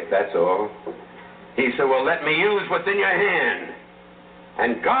a stick, that's all." He said, "Well, let me use what's in your hand."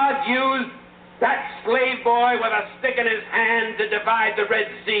 And God used that slave boy with a stick in his hand to divide the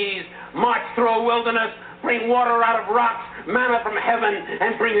Red Seas, march through a wilderness, bring water out of rocks, manna from heaven,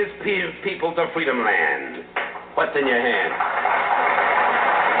 and bring his people to Freedom Land. What's in your hand?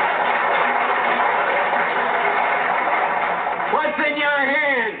 What's in your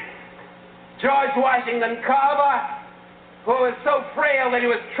hand? George Washington Carver, who was so frail that he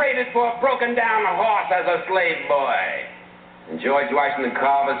was traded for a broken-down horse as a slave boy. And George Washington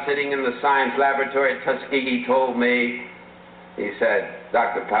Carver, sitting in the science laboratory at Tuskegee, told me, he said,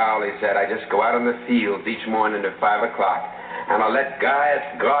 "Dr. Powell," he said, "I just go out in the fields each morning at 5 o'clock, and I let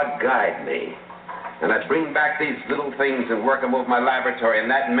God guide me. And I bring back these little things and work them over my laboratory,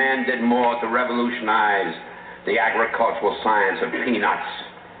 and that man did more to revolutionize the agricultural science of peanuts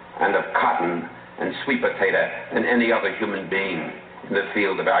and of cotton and sweet potato than any other human being in the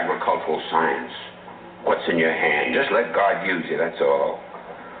field of agricultural science." What's in your hand? Just let God use you, that's all.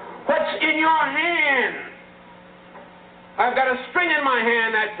 What's in your hand? I've got a string in my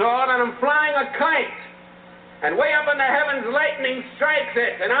hand, that's all, and I'm flying a kite. And way up in the heavens, lightning strikes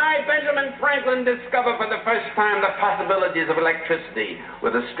it. And I, Benjamin Franklin, discover for the first time the possibilities of electricity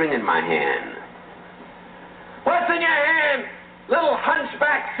with a string in my hand. What's in your hand? Little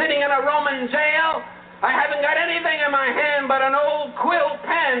hunchback sitting in a Roman jail? I haven't got anything in my hand but an old quill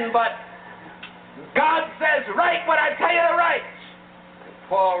pen, but God says, "Write what I tell you to write."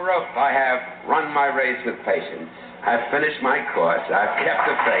 Paul wrote, "I have run my race with patience. I've finished my course. I've kept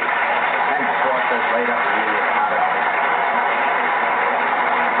the faith. Henceforth is laid up for me the crown of life."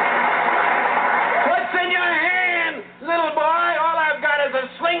 What's in your hand, little boy? All I've got is a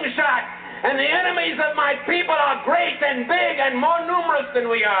slingshot, and the enemies of my people are great and big and more numerous than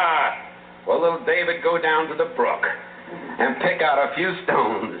we are. Well, little David, go down to the brook and pick out a few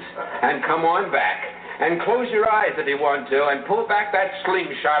stones and come on back and close your eyes if you want to and pull back that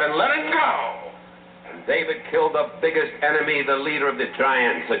slingshot and let it go. And David killed the biggest enemy, the leader of the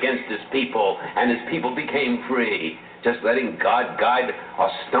giants, against his people, and his people became free, just letting God guide a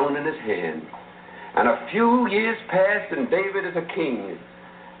stone in his hand. And a few years passed, and David is a king.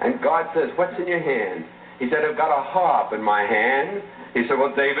 And God says, "What's in your hand?" He said, "I've got a harp in my hand." He said, "Well,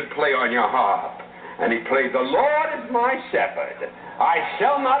 David, play on your harp." And he played, "The Lord is my shepherd, I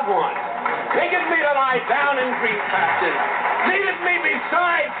shall not want. Maketh me to lie down in green pastures, leadeth me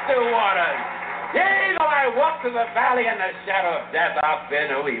beside still waters. Yea, though I walk through the valley in the shadow of death, I'll fear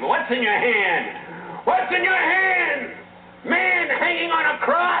no evil." What's in your hand? What's in your hand? Man hanging on a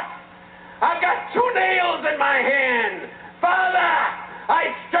cross? I've got 2 nails in my hand. Father,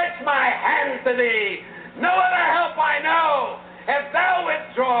 I stretch my hands to thee. No other help I know. If thou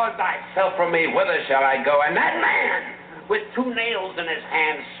withdraw thyself from me, whither shall I go? And that man, with 2 nails in his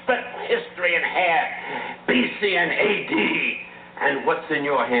hand, split history in half, BC and AD. And what's in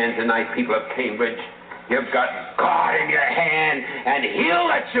your hand tonight, people of Cambridge? You've got God in your hand, and he'll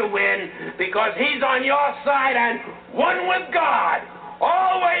let you win, because he's on your side and one with God,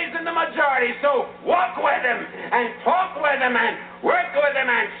 always in the majority. So walk with him and talk with him and work with him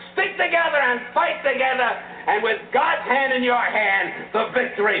and stick together and fight together. And with God's hand in your hand, the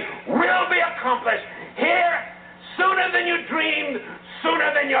victory will be accomplished here sooner than you dreamed,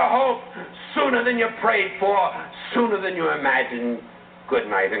 sooner than you hoped, sooner than you prayed for, sooner than you imagined. Good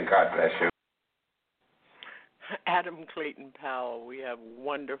night and God bless you. Adam Clayton Powell, we have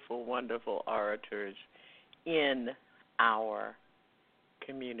wonderful, wonderful orators in our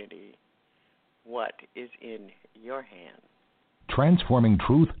community. What is in your hand? Transforming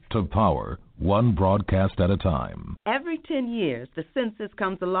truth to power, one broadcast at a time. Every 10 years, the census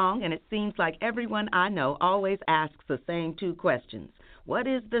comes along, and it seems like everyone I know always asks the same 2 questions. What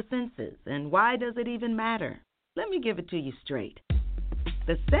is the census, and why does it even matter? Let me give it to you straight.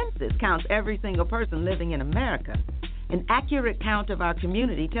 The census counts every single person living in America. An accurate count of our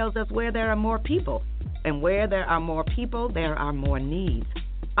community tells us where there are more people, and where there are more people, there are more needs.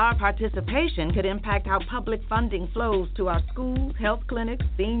 Our participation could impact how public funding flows to our schools, health clinics,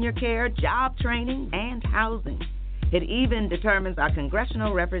 senior care, job training, and housing. It even determines our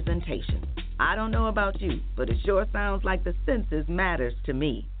congressional representation. I don't know about you, but it sure sounds like the census matters to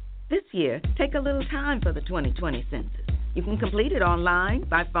me. This year, take a little time for the 2020 census. You can complete it online,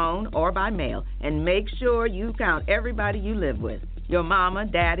 by phone, or by mail, and make sure you count everybody you live with. Your mama,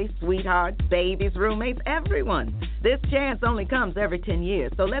 daddy, sweethearts, babies, roommates, everyone. This chance only comes every 10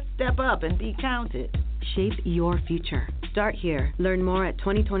 years, so let's step up and be counted. Shape your future. Start here. Learn more at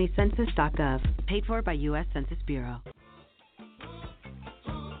 2020census.gov. Paid for by U.S. Census Bureau.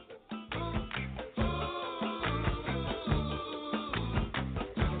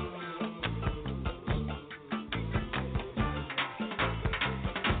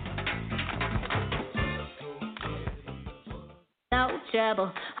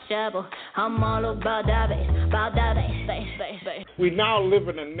 Trouble, I'm all about that bass. We now live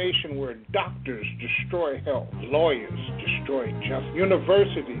in a nation where doctors destroy health, lawyers destroy justice,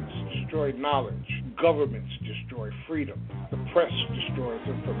 universities destroy knowledge, governments destroy freedom, the press destroys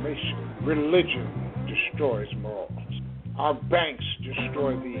information, religion destroys morals. Our banks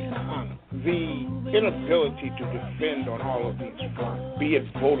destroy the economy. The inability to defend on all of these fronts, be it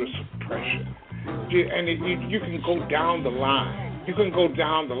voter suppression, and you can go down the line. You can go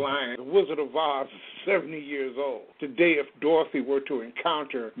down the line. The Wizard of Oz is 70 years old. Today, if Dorothy were to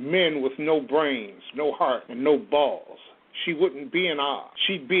encounter men with no brains, no heart, and no balls, she wouldn't be in Oz.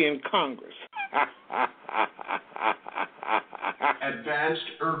 She'd be in Congress. Advanced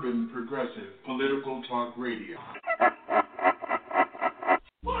Urban Progressive Political Talk Radio.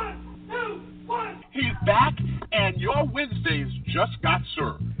 1, 2, 1. He's back, and your Wednesdays just got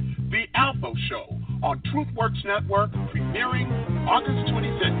served. The Alpha Show on TruthWorks Network, premiering August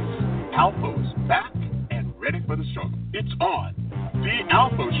 26th. Alpha's back and ready for the struggle. It's on. The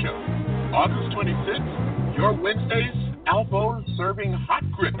Alpha Show, August 26th. Your Wednesdays, Alpha serving hot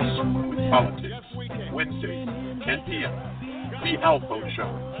grits with politics. Wednesdays, 10 p.m. The Alpha Show,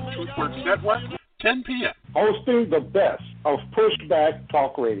 TruthWorks Network, 10 p.m. Hosting the best of pushback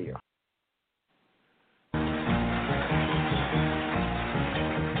talk radio.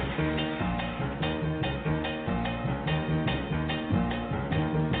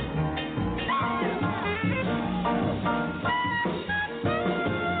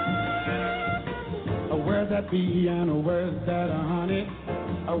 Where's that bee and where's that honey?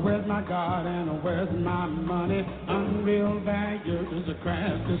 Where's my God and where's my money? Unreal value is a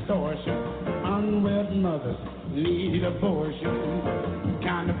crass distortion. Unwed mothers need abortion.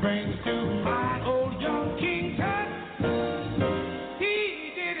 Kind of brings to my old young King Tut.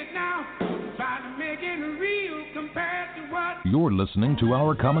 He did it now, trying to make it real compared to what. You're listening to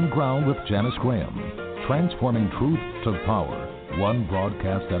Our Common Ground with Janice Graham, transforming truth to power, one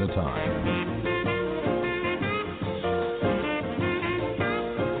broadcast at a time.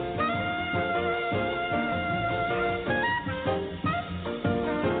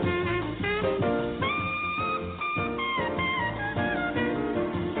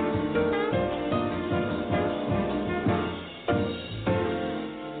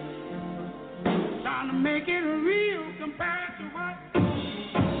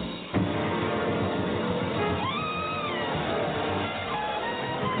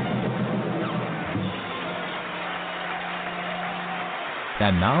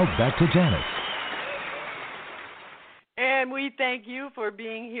 And now, back to Janice. And we thank you for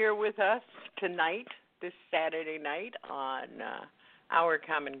being here with us tonight, this Saturday night, on Our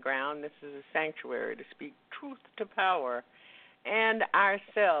Common Ground. This is a sanctuary to speak truth to power and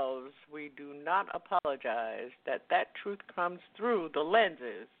ourselves. We do not apologize that truth comes through the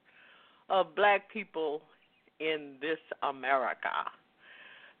lenses of black people in this America.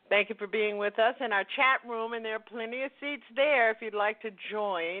 Thank you for being with us in our chat room, and there are plenty of seats there if you'd like to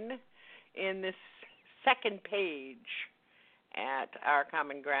join in this second page at Our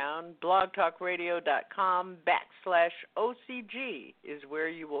Common Ground. blogtalkradio.com/OCG is where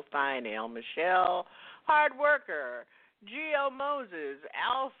you will find El Michelle, Hard Worker, Gio Moses,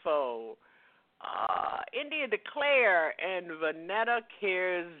 Alpho, India DeClaire, and Vanetta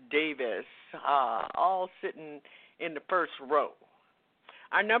Cares Davis, all sitting in the first row.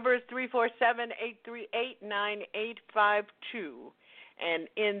 Our number is 347-838-9852. And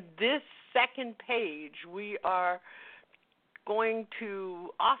in this second page, we are going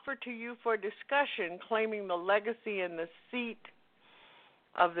to offer to you for discussion claiming the legacy and the seat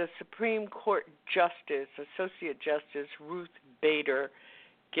of the Supreme Court Justice, Associate Justice Ruth Bader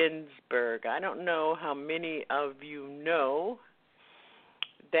Ginsburg. I don't know how many of you know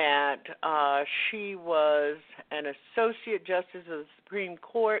that she was an Associate Justice of the Supreme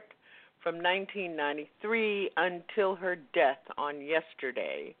Court from 1993 until her death on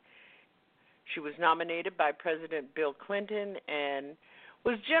yesterday. She was nominated by President Bill Clinton and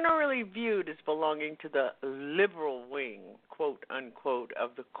was generally viewed as belonging to the liberal wing, quote unquote,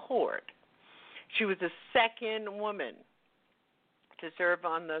 of the court. She was the second woman to serve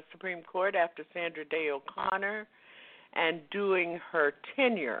on the Supreme Court after Sandra Day O'Connor, and during her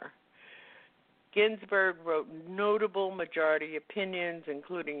tenure, Ginsburg wrote notable majority opinions,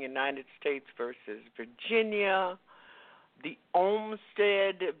 including United States versus Virginia, the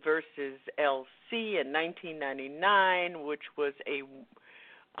Olmstead versus LC in 1999, which was a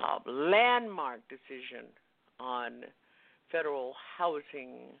landmark decision on federal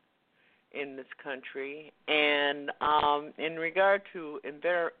housing in this country. And in regard to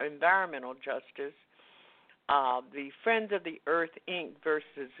environmental justice, the Friends of the Earth, Inc.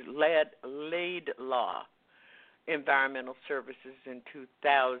 versus Laidlaw Environmental Services in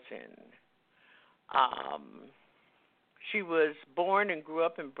 2000. She was born and grew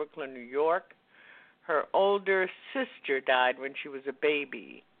up in Brooklyn, New York. Her older sister died when she was a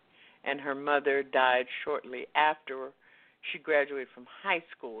baby, and her mother died shortly after she graduated from high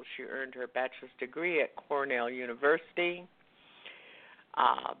school. She earned her bachelor's degree at Cornell University,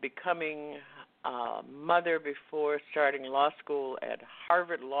 becoming a mother before starting law school at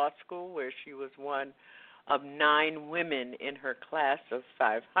Harvard Law School, where she was one of 9 women in her class of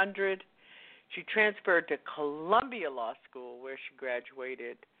 500. She transferred to Columbia Law School, where she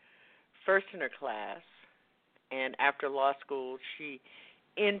graduated first in her class, and after law school, she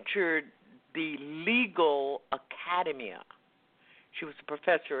entered the Legal Academia. She was a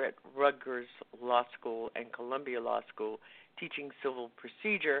professor at Rutgers Law School and Columbia Law School, teaching civil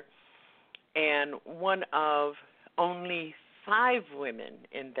procedure, and one of only 5 women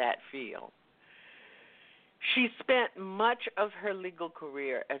in that field. She spent much of her legal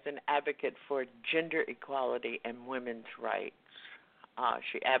career as an advocate for gender equality and women's rights.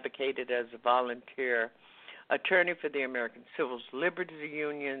 She advocated as a volunteer attorney for the American Civil Liberties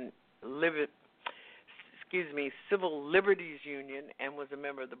Union, and was a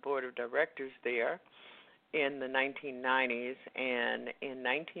member of the board of directors there in the 1990s. And in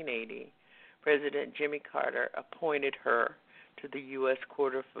 1980, President Jimmy Carter appointed her to the U.S.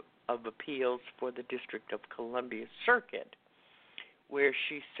 Court of Appeals for the District of Columbia Circuit, where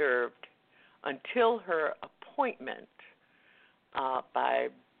she served until her appointment by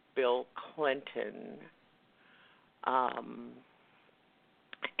Bill Clinton.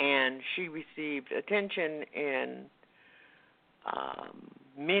 And she received attention in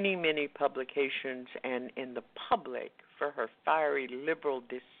many, many publications and in the public for her fiery liberal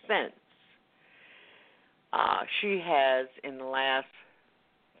dissents. She has, in the last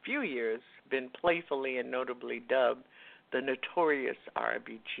few years, been playfully and notably dubbed the Notorious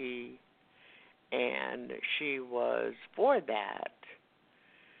RBG, and she was, for that,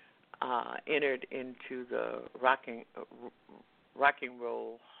 entered into the Rock and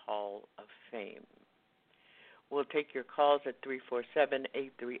Roll Hall of Fame. We'll take your calls at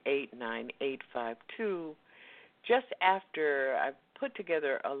 347-838-9852. Just after I've put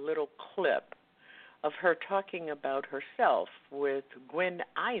together a little clip of her talking about herself with Gwen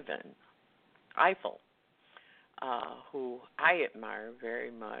Ifill, who I admire very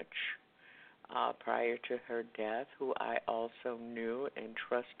much prior to her death, who I also knew and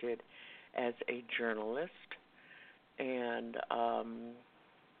trusted as a journalist. And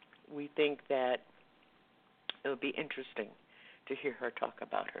we think that it would be interesting to hear her talk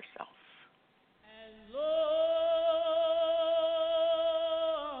about herself.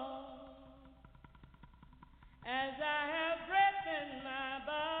 As I have breath in my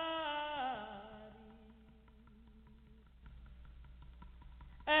body,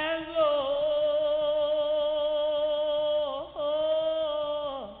 as long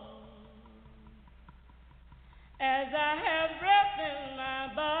as I have breath in my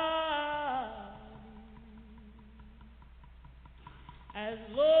body, as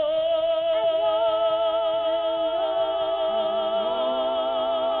long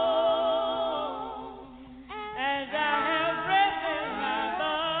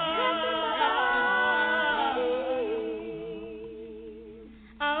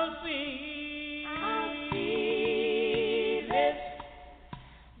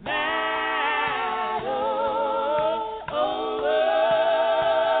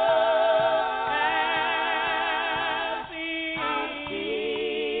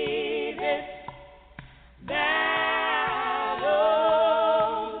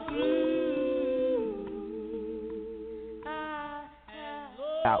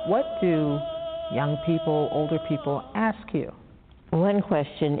What do young people, older people ask you One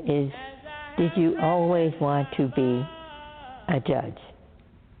question is, did you always want to be a judge?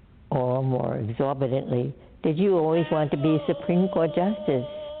 Or more exorbitantly, did you always want to be a Supreme Court justice?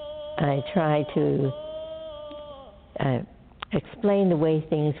 I try to explain the way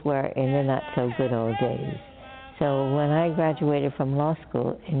things were in the not-so-good old days. So when I graduated from law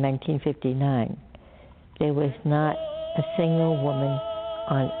school in 1959, there was not a single woman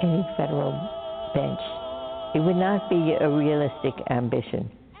on any federal bench. It would not be a realistic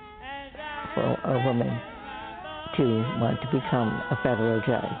ambition for a woman to want to become a federal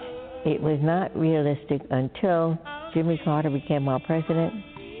judge. It was not realistic until Jimmy Carter became our president.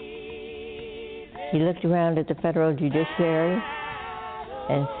 He looked around at the federal judiciary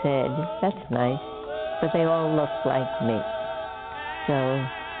and said, that's nice, but they all look like me. So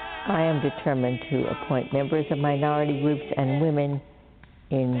I am determined to appoint members of minority groups and women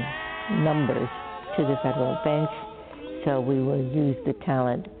in numbers to the federal bench, so we will use the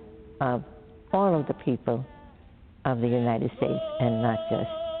talent of all of the people of the United States and not just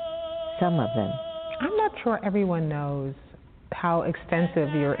some of them. I'm not sure everyone knows how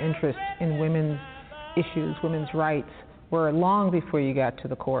extensive your interest in women's issues, women's rights, were long before you got to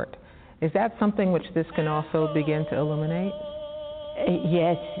the court. Is that something which this can also begin to illuminate?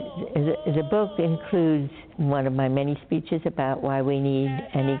 Yes, the book includes one of my many speeches about why we need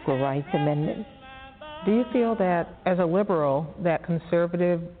an Equal Rights Amendment. Do you feel that, as a liberal, that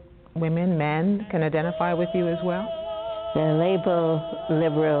conservative women, men, can identify with you as well? The label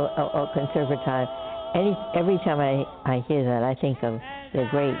liberal or conservative, every time I hear that, I think of the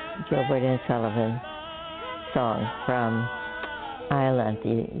great Gilbert and Sullivan song from Ireland.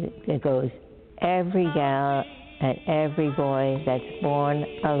 It goes, every gal and every boy that's born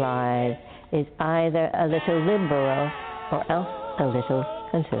alive is either a little liberal or else a little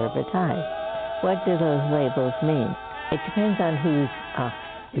conservative. What do those labels mean? It depends on whose ox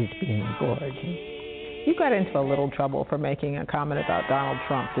is being gored. You got into a little trouble for making a comment about Donald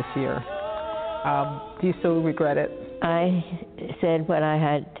Trump this year. Do you still regret it? I said what I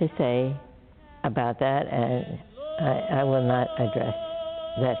had to say about that, and I will not address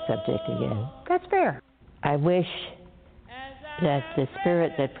that subject again. That's fair. I wish that the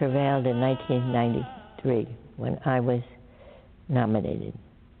spirit that prevailed in 1993, when I was nominated,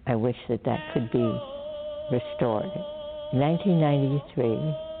 I wish that that could be restored. In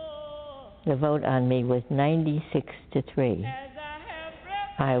 1993, the vote on me was 96-3.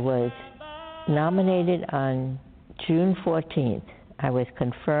 I was nominated on June 14th. I was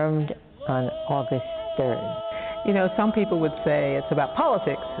confirmed on August 3rd. You know, some people would say it's about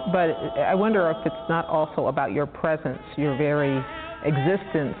politics, but I wonder if it's not also about your presence, your very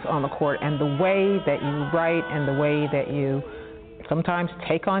existence on the court, and the way that you write and the way that you sometimes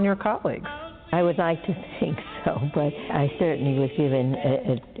take on your colleagues. I would like to think so, but I certainly was given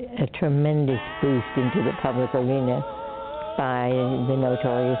a tremendous boost into the public arena by the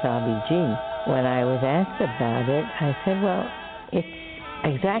notorious RBG. When I was asked about it, I said, well, it's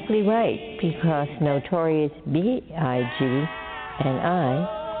exactly right, because Notorious B.I.G. and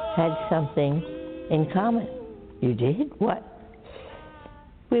I had something in common. You did? What?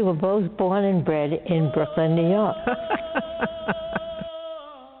 We were both born and bred in Brooklyn, New York.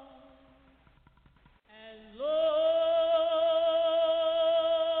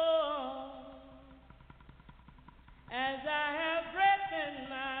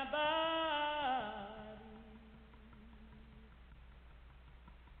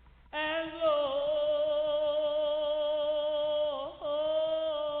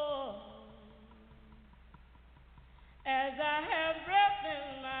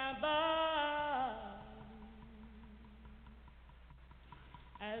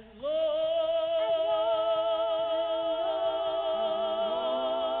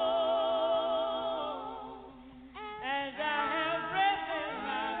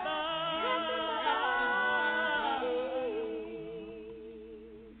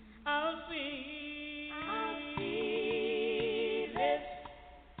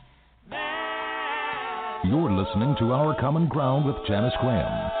 You're listening to Our Common Ground with Janice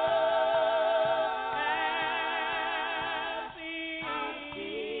Graham.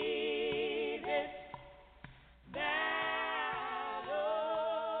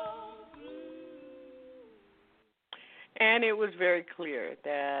 And it was very clear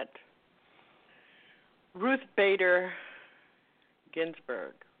that Ruth Bader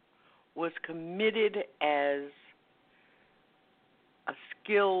Ginsburg was committed as a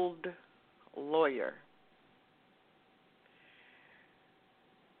skilled lawyer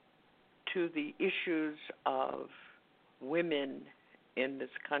to the issues of women in this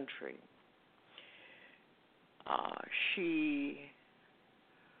country. She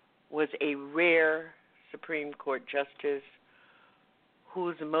was a rare Supreme Court justice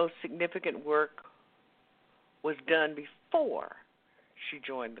whose most significant work was done before she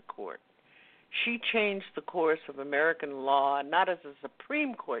joined the court. She changed the course of American law not as a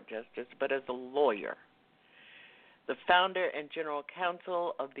Supreme Court justice, but as a lawyer. The founder and general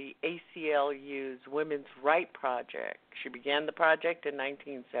counsel of the ACLU's Women's Right Project. She began the project in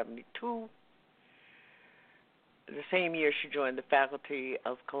 1972. The same year she joined the faculty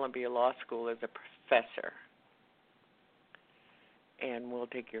of Columbia Law School as a professor. And we'll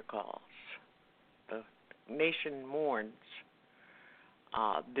take your calls. The nation mourns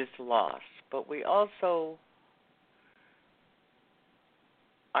this loss, but we also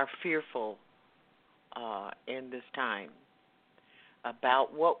are fearful in this time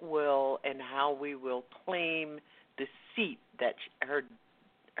about what will and how we will claim the seat that her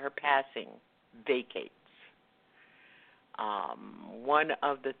passing vacates. One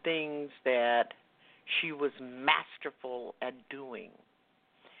of the things that she was masterful at doing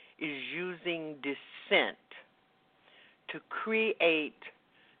is using dissent to create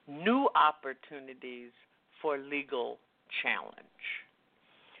new opportunities for legal challenge.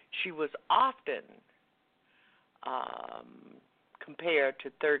 She was often compared to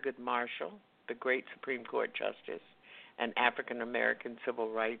Thurgood Marshall, the great Supreme Court justice and African-American civil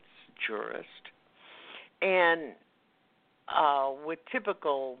rights jurist, and with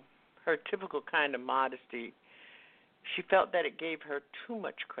her typical kind of modesty, she felt that it gave her too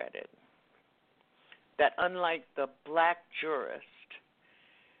much credit, that unlike the black jurist,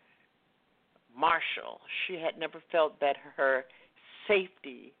 Marshall, she had never felt that her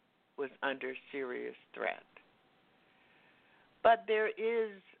safety was under serious threat. But there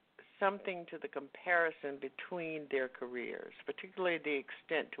is something to the comparison between their careers, particularly the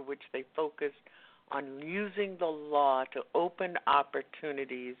extent to which they focused on using the law to open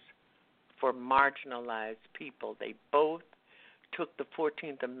opportunities for marginalized people. They both took the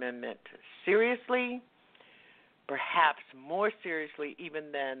 14th Amendment seriously, perhaps more seriously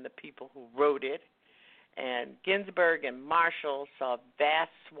even than the people who wrote it. And Ginsburg and Marshall saw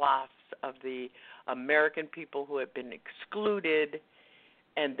vast swaths of the American people who had been excluded,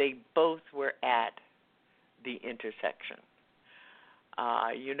 and they both were at the intersection.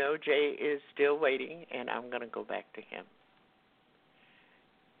 Jay is still waiting, and I'm going to go back to him.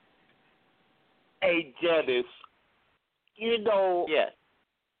 Hey, Janice, yes.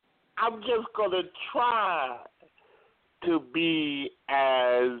 I'm just going to try to be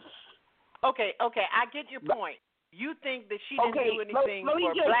as... Okay, I get your point. You think that she didn't do anything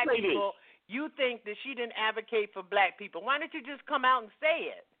for black people. You think that she didn't advocate for black people. Why don't you just come out and say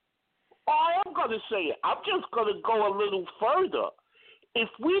it? Oh, I am going to say it. I'm just going to go a little further. If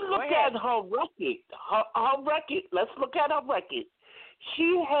we look at her record, let's look at her record.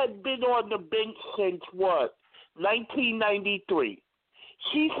 She had been on the bench since 1993.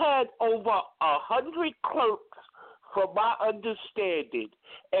 She's had over 100 clerks, from my understanding,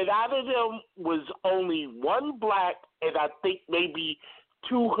 and out of them was only one black and I think maybe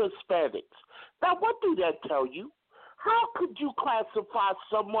 2 Hispanics. Now, what do that tell you? How could you classify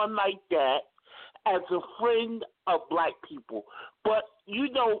someone like that as a friend of black people? But,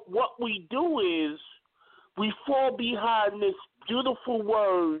 what we do is we fall behind this beautiful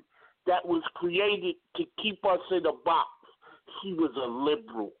word that was created to keep us in a box. She was a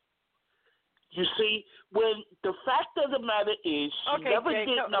liberal. You see, when the fact of the matter is she never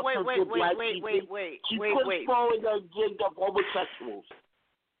did nothing for black people. She pushed forward the agenda of homosexuals.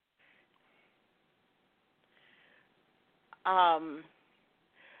 I'm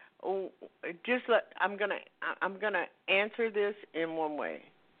gonna answer this in one way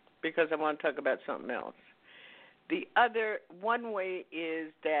because I want to talk about something else. The other one way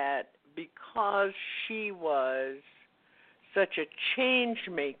is that because she was such a change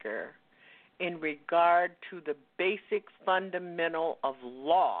maker in regard to the basic fundamental of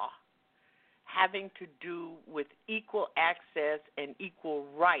law having to do with equal access and equal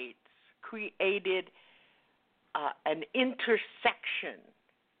rights, created an intersection.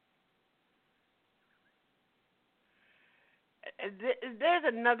 There's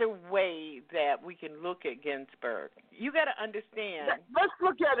another way that we can look at Ginsburg. You got to understand. Let's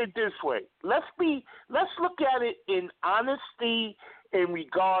look at it this way. Let's look at it in honesty in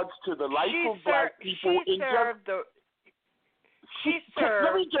regards to the life of black people. Let me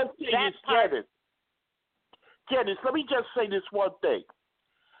just say this, Janice, let me just say this one thing.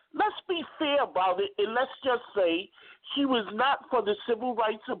 Let's be fair about it, and let's just say she was not for the civil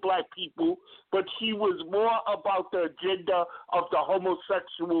rights of black people, but she was more about the agenda of the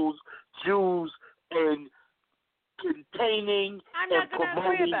homosexuals, Jews, and containing I'm and not going to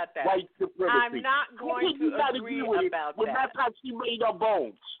agree promoting about that. white supremacy. I'm not going to agree about when that. That's how she made her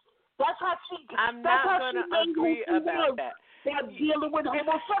bones. That's how she. I'm that's not how going she to made agree who she about was that. by dealing with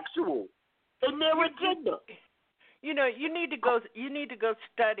homosexuals and their agenda. You know, you need to go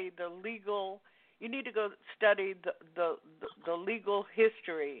study the legal. You need to go study the legal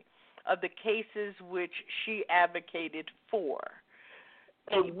history of the cases which she advocated for.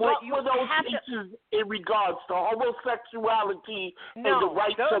 And what were those cases in regards to homosexuality and the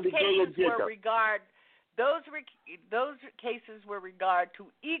rights of the gay agenda? Those cases were regard to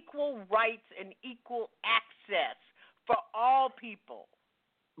equal rights and equal access for all people.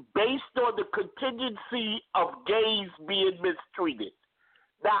 Based on the contingency of gays being mistreated.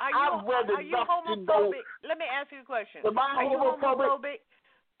 Now, I've read enough to know. Let me ask you a question. Am I homophobic?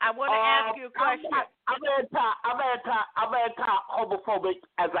 I want to ask you a question. I'm anti-homophobic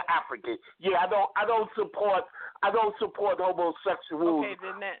as an African. Yeah, I don't support homosexuals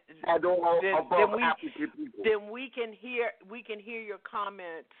at all above African people. Then we can hear your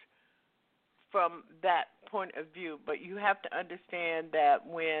comments from that point of view, but you have to understand that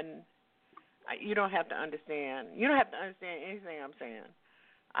when you don't have to understand anything I'm saying.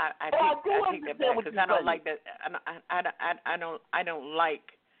 I take that back because I don't like that.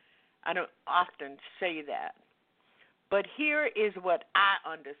 I don't often say that. But here is what I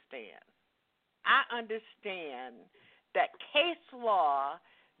understand. I understand that case law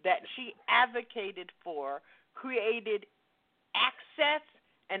that she advocated for created access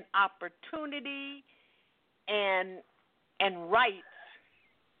and opportunity and rights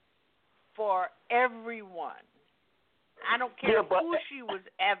for everyone. I don't care who she was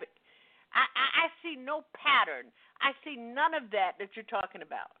I see no pattern. I see none of that you're talking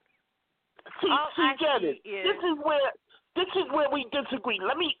about. Get it. This is where we disagree.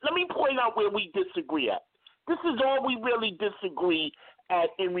 Let me point out where we disagree at. This is all we really disagree at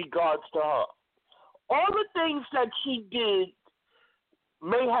in regards to her. All the things that she did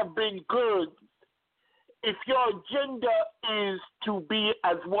may have been good if your agenda is to be,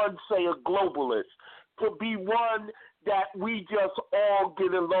 as one say, a globalist, to be one that we just all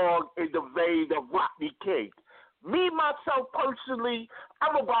get along in the vein of Rodney King. Me, myself, personally,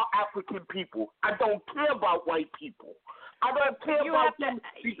 I'm about African people. I don't care about white people. I don't care about them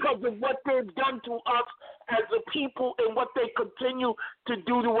because of what they've done to us as a people and what they continue to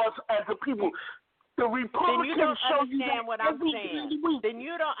do to us as a people. The Republicans show you that every week. Then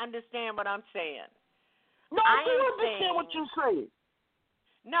you don't understand what I'm saying. No, I do understand what you're saying.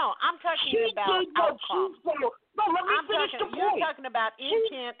 No, I'm talking about outcome. No, let me finish the point. You're talking about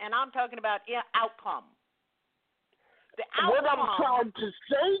intent, and I'm talking about outcome. What I'm trying to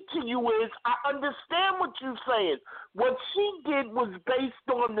say to you is I understand what you're saying. What she did was based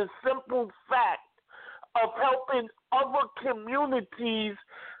on the simple fact of helping other communities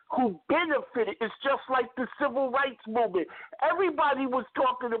who benefited. It's just like the civil rights movement. Everybody was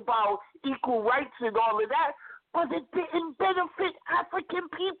talking about equal rights and all of that, but it didn't benefit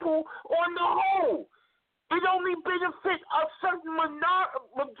African people on the whole. It only benefit a certain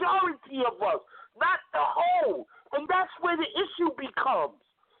majority of us, not the whole. And that's where the issue becomes.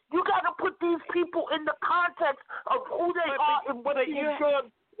 You got to put these people in the context of who they are and what they've done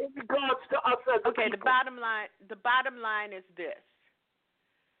in regards to us as a people. The bottom line is this,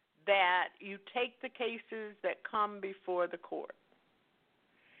 that you take the cases that come before the court.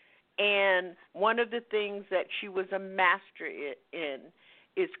 And one of the things that she was a master in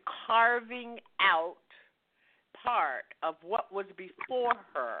is carving out part of what was before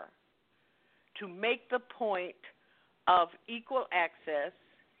her to make the point of equal access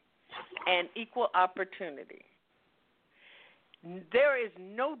and equal opportunity. There is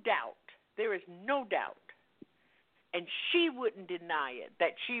no doubt, and she wouldn't deny it,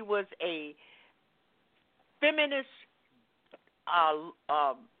 that she was a feminist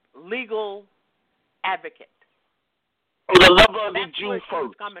legal advocate. The lover of the Jew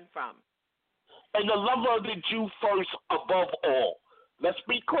first. Coming from. And the lover of the Jew first above all. Let's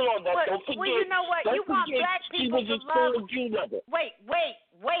be clear on that. Don't forget. Well, you know what? You want black people to love. Wait.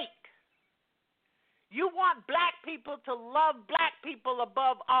 You want black people to love black people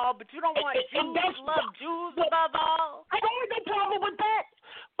above all, but you don't want Jews to love Jews above all? I don't have no problem with that,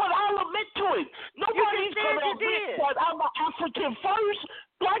 but I'll admit to it. Nobody's going to admit that I'm an African first.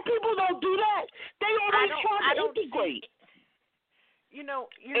 Black people don't do that. They always try to integrate. You know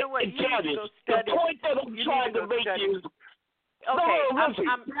what? You need to go The study. point that I'm trying to make is... Okay, listen,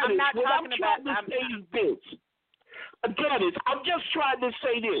 I'm not talking about... Dennis, I'm just trying to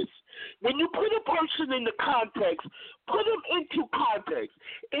say this. When you put a person in the context, put them into context.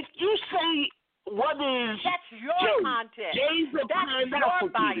 If you say What is that's your Jay? content. Jay's a That's your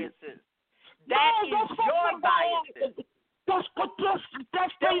Pan-Africanist. biases. That is your biases. That's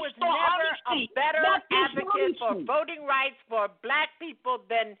there was never honesty. a better That's advocate for honesty. voting rights for black people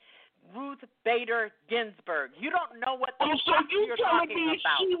than Ruth Bader Ginsburg. You don't know what the so fuck you you're telling talking me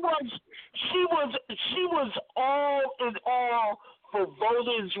about. she was all in all for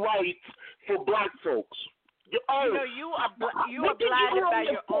voters' rights for black folks. You know, you are blinded by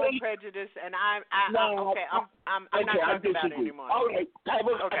your own prejudice, and I'm not talking about it anymore. All right,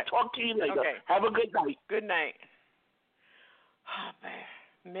 talk to you later. Okay. Have a good night. Good night.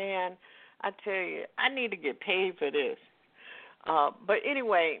 Oh man, I tell you, I need to get paid for this. But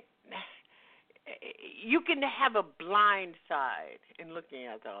anyway, you can have a blind side in looking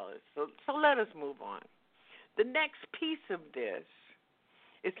at all this. So let us move on. The next piece of this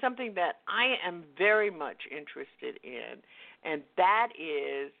is something that I am very much interested in, and that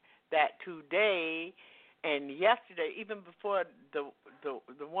is that today and yesterday, even before the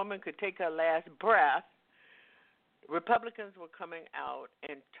woman could take her last breath, Republicans were coming out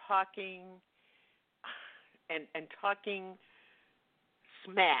and talking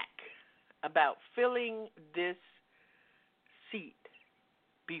smack about filling this seat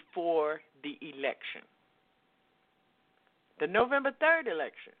before the election. The November 3rd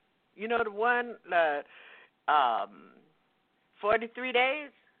election. You know, the one, 43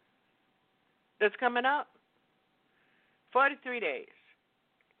 days that's coming up? 43 days.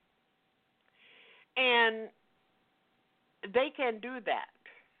 And they can do that.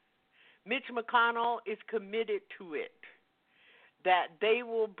 Mitch McConnell is committed to it. That they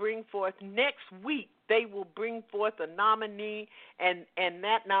will bring forth next week, they will bring forth a nominee, and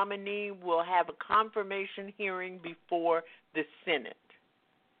that nominee will have a confirmation hearing before the Senate.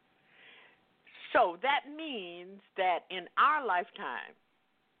 So that means that in our lifetime,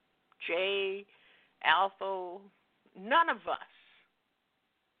 Jay, Alpha, none of us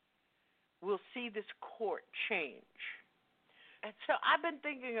will see this court change. And so I've been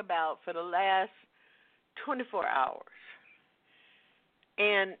thinking about for the last 24 hours.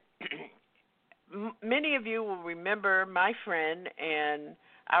 And many of you will remember my friend and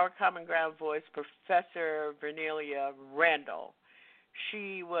our Common Ground voice, Professor Vernelia Randall.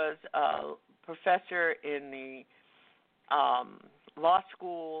 She was a professor in the law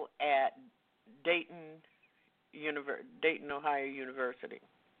school at Dayton, Ohio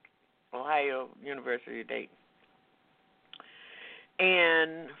University of Dayton,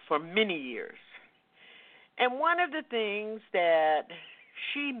 and for many years. And one of the things that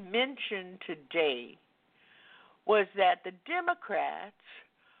she mentioned today was that the Democrats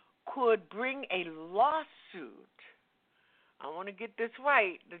could bring a lawsuit. I want to get this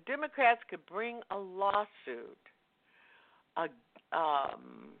right. The Democrats could bring a lawsuit,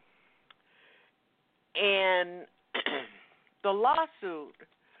 and the lawsuit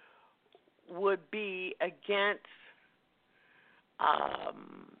would be against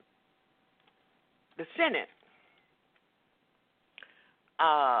the Senate.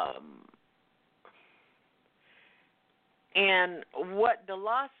 And what the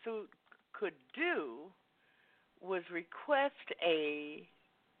lawsuit could do was request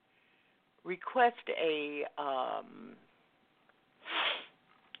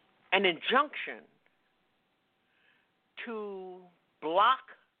an injunction to block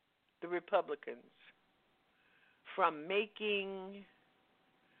the Republicans from making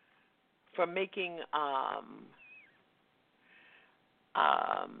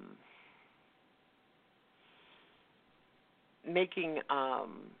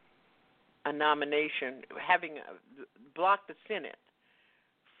a nomination, block the Senate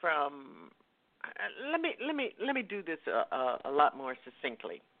from. Let me do this a lot more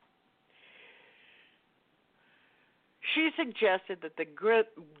succinctly. She suggested that the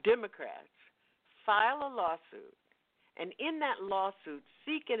Democrats file a lawsuit, and in that lawsuit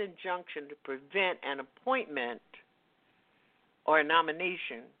seek an injunction to prevent an appointment or a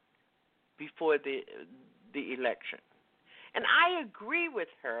nomination before the election. And I agree with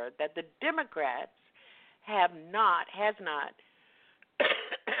her that the Democrats has not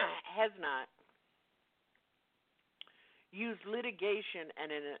used litigation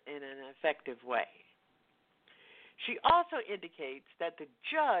in an effective way. She also indicates that the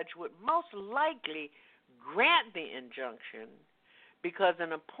judge would most likely grant the injunction because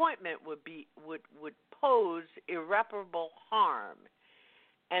an appointment would pose irreparable harm,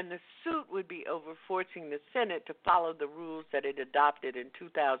 and the suit would be over forcing the Senate to follow the rules that it adopted in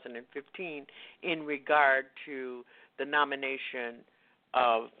 2015 in regard to the nomination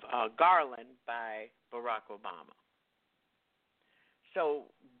of Garland by Barack Obama. So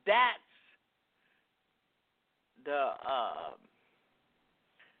that's the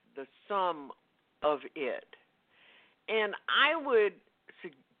sum of it. And I would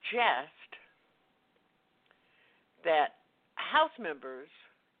suggest that House members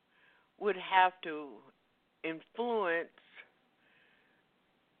would have to influence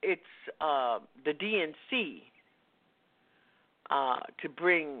the DNC to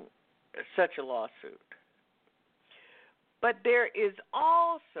bring such a lawsuit. But there is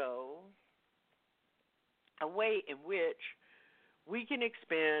also a way in which we can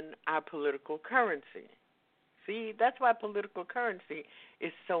expend our political currency. See, that's why political currency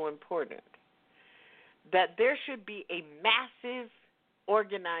is so important. That there should be a massive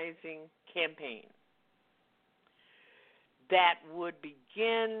organizing campaign that would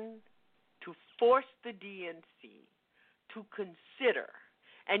begin to force the DNC to consider,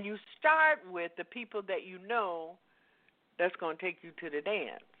 and you start with the people that you know that's going to take you to the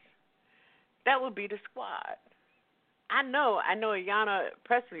dance. That would be the squad. I know Ayanna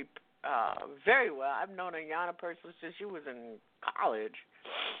Pressley very well. I've known Ayanna personally since she was in college,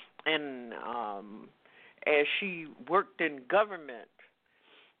 and as she worked in government.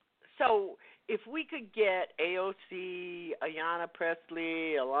 So if we could get AOC, Ayanna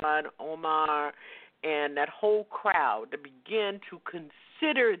Pressley, Ilhan Omar, and that whole crowd to begin to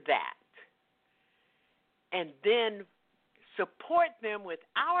consider that and then support them with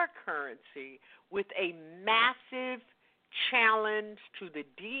our currency with a massive challenge to the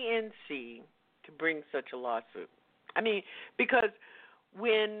DNC to bring such a lawsuit. I mean, because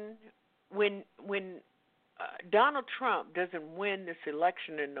when Donald Trump doesn't win this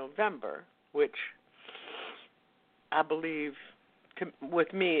election in November, which I believe,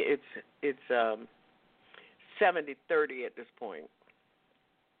 with me, it's 70-30 at this point.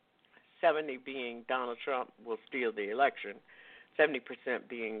 70 being Donald Trump will steal the election, 70%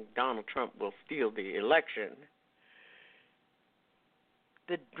 being Donald Trump will steal the election.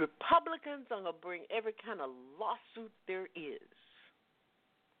 The Republicans are going to bring every kind of lawsuit there is.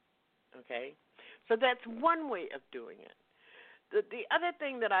 Okay? So that's one way of doing it. The other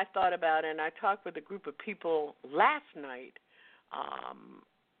thing that I thought about, and I talked with a group of people last night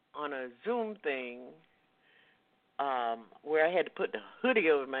on a Zoom thing where I had to put the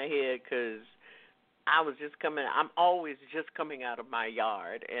hoodie over my head because I'm always just coming out of my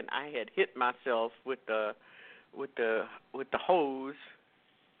yard, and I had hit myself with the hose,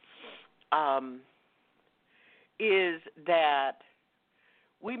 is that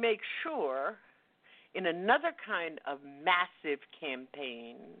we make sure in another kind of massive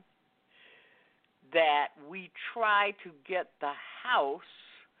campaign that we try to get the House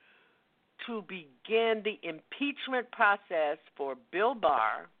to begin the impeachment process for Bill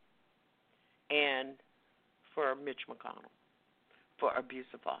Barr and for Mitch McConnell for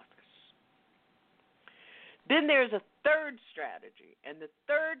abuse of office. Then there's a third strategy, and the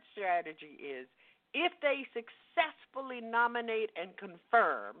third strategy is if they successfully nominate and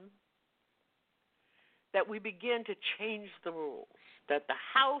confirm, that we begin to change the rules, that the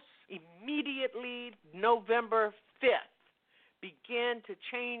House immediately November 5th begin to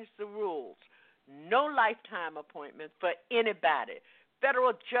change the rules. No lifetime appointments for anybody.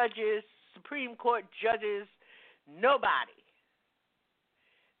 Federal judges, Supreme Court judges, nobody.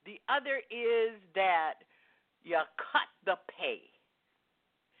 The other is that you cut the pay.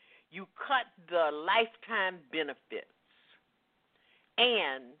 You cut the lifetime benefits.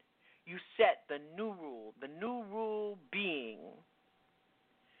 And you set the new rule being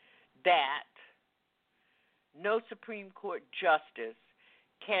that no Supreme Court justice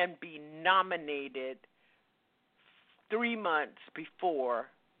can be nominated 3 months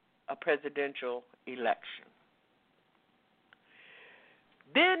before a presidential election.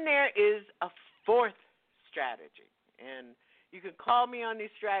 Then there is a fourth strategy, and you can call me on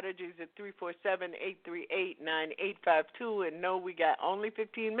these strategies at 347-838-9852 and know we got only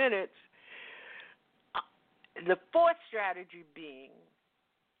 15 minutes. The fourth strategy being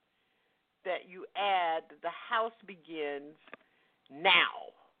that you add, the House begins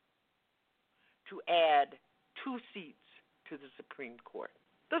now to add 2 seats to the Supreme Court.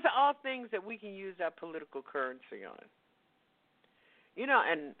 Those are all things that we can use our political currency on. You know,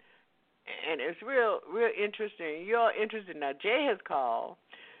 and it's real interesting. You're interested now. Jay has called.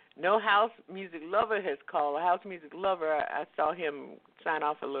 No House Music Lover has called. A House Music Lover, I saw him sign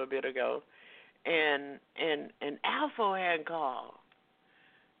off a little bit ago, and Alpha hadn't called.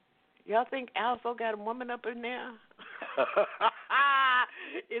 Y'all think Alpha got a woman up in there?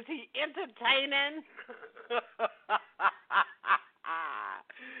 Is he entertaining?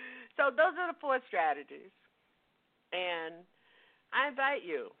 So those are the 4 strategies, and I invite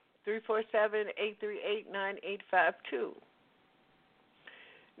you 347-838-9852.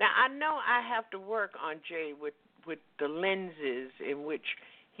 Now, I know I have to work on Jay with the lenses in which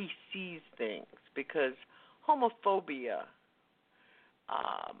he sees things, because homophobia,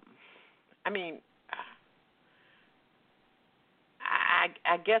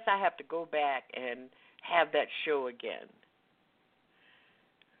 I guess I have to go back and have that show again,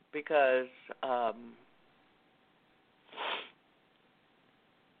 because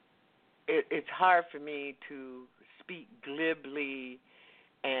it's hard for me to speak glibly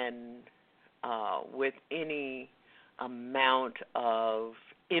and with any amount of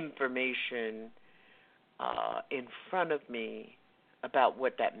information in front of me about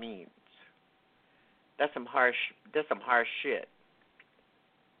what that means. That's some harsh shit.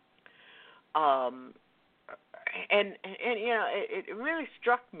 And you know, it really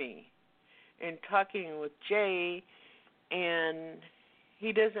struck me in talking with Jay, and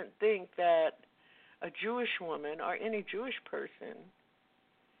he doesn't think that a Jewish woman or any Jewish person,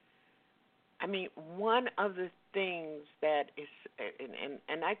 one of the things that is,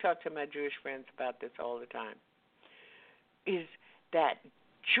 and I talk to my Jewish friends about this all the time, is that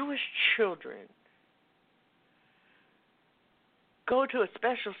Jewish children go to a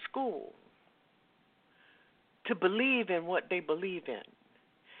special school to believe in what they believe in,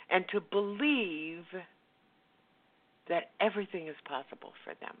 and to believe that everything is possible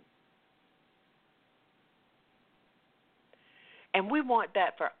for them. And we want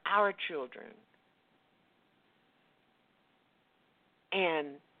that for our children.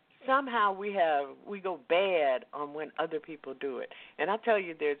 And somehow we go bad on when other people do it. And I tell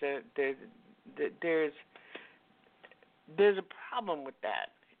you, there's a problem with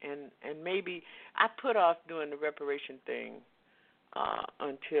that. And maybe I put off doing the reparation thing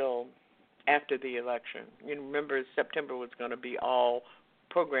until after the election. You know, remember, September was going to be all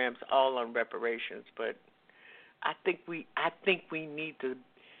programs all on reparations, but I think we need to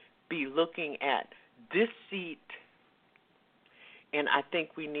be looking at this seat, and I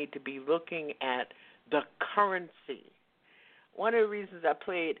think we need to be looking at the currency. One of the reasons I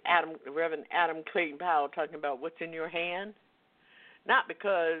played Reverend Adam Clayton Powell talking about what's in your hand, not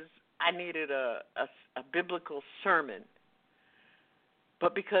because I needed a biblical sermon,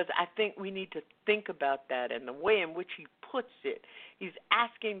 but because I think we need to think about that, and the way in which he puts it. He's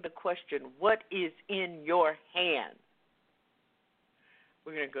asking the question, what is in your hand?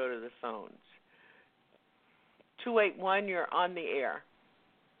 We're going to go to the phones. 281, you're on the air.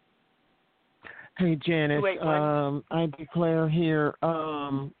 Hey, Janice, I declare here,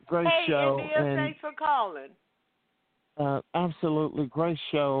 great show. Hey, India, thanks for calling. Absolutely great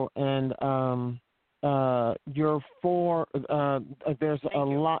show, and there's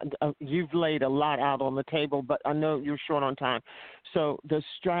lot. You've laid a lot out on the table, but I know you're short on time. So the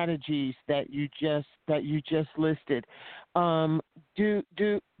strategies that you just listed, how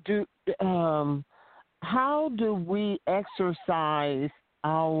do we exercise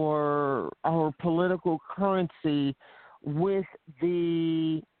our political currency with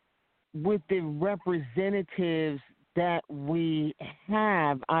the representatives that we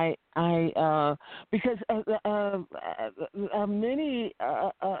have? Because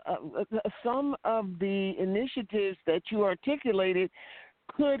some of the initiatives that you articulated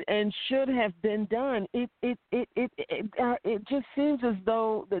could and should have been done. It just seems as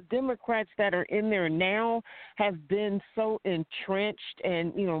though the Democrats that are in there now have been so entrenched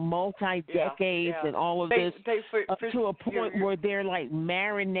and multi-decades and all of this to a point where they're like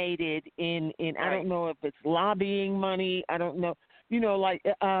marinated in I don't know if it's lobbying money. I don't know.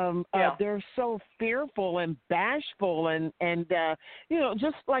 They're so fearful and bashful and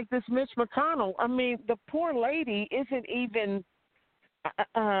just like this Mitch McConnell. I mean, the poor lady isn't even.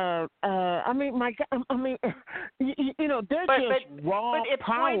 They're just raw but it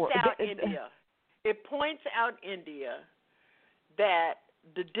power. Points out India. It points out India that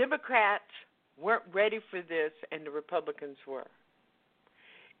the Democrats weren't ready for this and the Republicans were.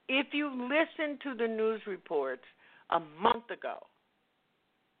 If you listen to the news reports a month ago,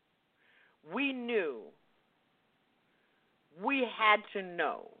 we had to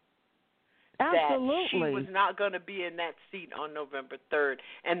know Absolutely. that she was not going to be in that seat on November 3rd.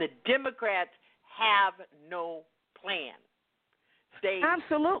 And the Democrats have no plan. They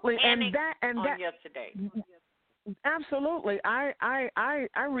Absolutely. panicked and on yesterday. Absolutely. I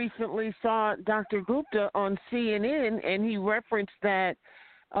recently saw Dr. Gupta on CNN, and he referenced that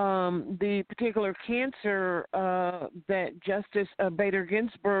the particular cancer that Justice Bader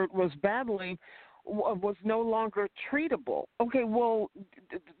Ginsburg was battling was no longer treatable. Okay, well,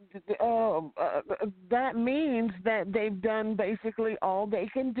 that means that they've done basically all they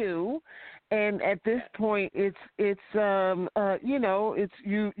can do, and at this point, it's you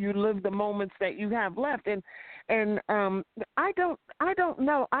live the moments that you have left, and I don't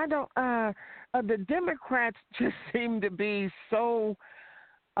know. The Democrats just seem to be so.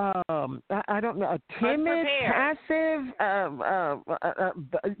 I don't know, timid, passive, and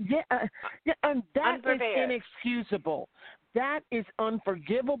that is inexcusable. That is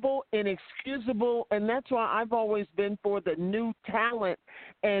unforgivable, inexcusable, and that's why I've always been for the new talent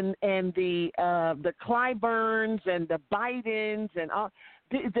and the Clyburns and the Bidens and all.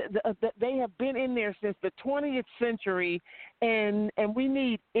 They have been in there since the 20th century, and we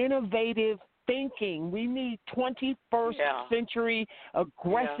need innovative thinking. We need 21st century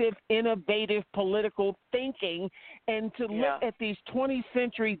aggressive, innovative political thinking, and to look at these 20th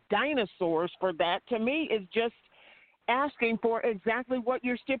century dinosaurs for that, to me, is just asking for exactly what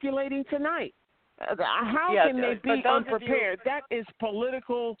you're stipulating tonight. How can they be unprepared? That is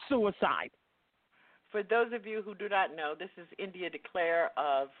political suicide. For those of you who do not know, this is India Declare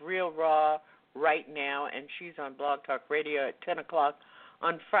of Real Raw right now, and she's on Blog Talk Radio at 10 o'clock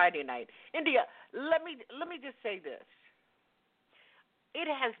on Friday night. India, let me just say this. It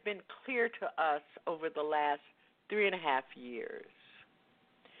has been clear to us over the last 3.5 years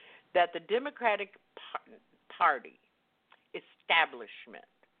that the Democratic Party establishment,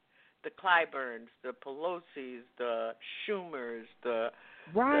 the Clyburns, the Pelosi's, the Schumers, the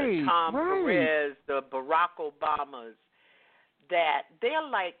Tom Perez, the Barack Obamas, that they're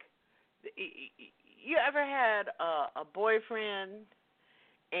like, you ever had a boyfriend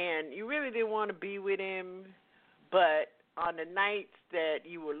and you really didn't want to be with him, but on the nights that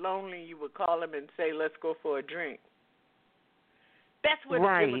you were lonely, you would call him and say, let's go for a drink? That's what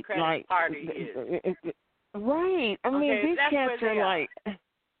the Democratic Party is. Right. I mean, these cats are like...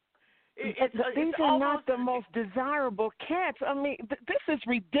 These are not the most desirable cats. I mean, this is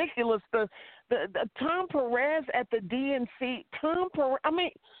ridiculous. The Tom Perez at the DNC, Tom Perez. I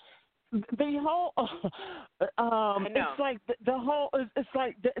mean, the whole. It's like the whole. It's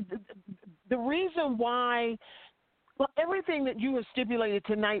like the reason why. Well, everything that you have stipulated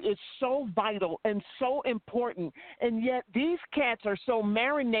tonight is so vital and so important, and yet these cats are so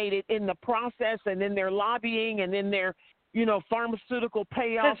marinated in the process and in their lobbying and in their, pharmaceutical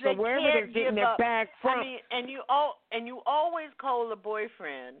payoffs or wherever they're getting their bag from. I mean, and you always call a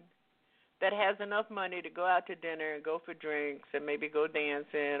boyfriend that has enough money to go out to dinner and go for drinks and maybe go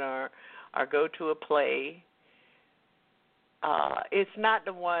dancing or go to a play. It's not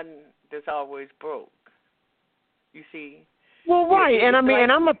the one that's always broke. You see? Well, right, and I mean,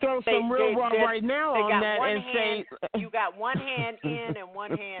 and I'm gonna throw some real raw right now on that and say you got one hand in and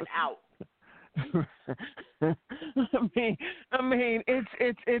one hand out. I mean,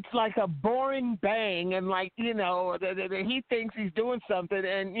 it's like a boring bang, and like he thinks he's doing something,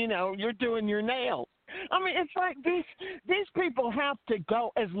 and you're doing your nails. I mean, it's like these people have to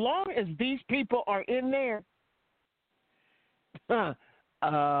go as long as these people are in there.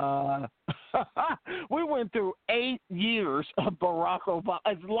 We went through 8 years of Barack Obama.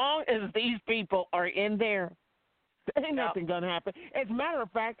 As long as these people are in there, ain't nothing gonna happen. As a matter of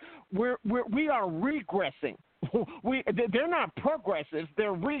fact, we are regressing. They're not progressives;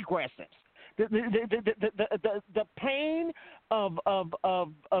 they're regressives. The pain of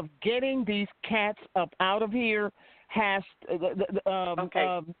getting these cats up out of here has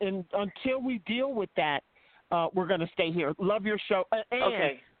and until we deal with that, we're going to stay here. Love your show.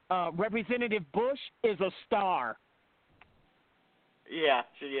 And Representative Bush is a star. Yeah,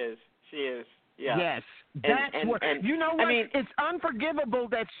 she is. She is. Yeah. Yes. That's what. You know what? I mean, it's unforgivable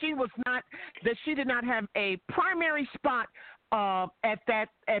that she did not have a primary spot at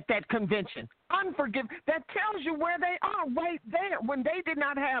that convention. Unforgivable. That tells you where they are right there. When they did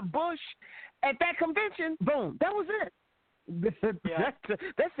not have Bush at that convention, boom, that was it.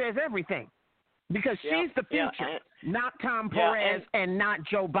 That says everything. Because she's the future, not Tom Perez and not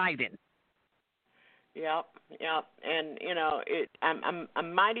Joe Biden. Yep. And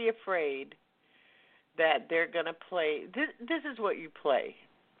I'm mighty afraid that they're going to play. This is what you play.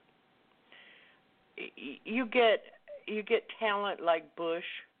 You get talent like Bush,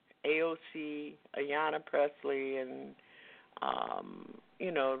 AOC, Ayanna Pressley, and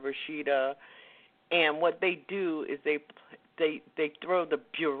Rashida, and what they do is they throw the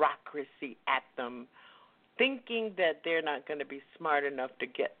bureaucracy at them, thinking that they're not going to be smart enough to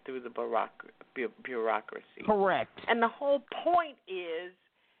get through the bureaucracy. Correct. And the whole point is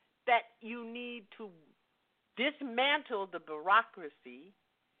that you need to dismantle the bureaucracy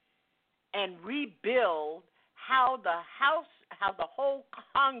and rebuild how the whole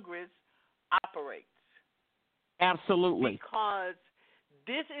Congress operates. Absolutely. Because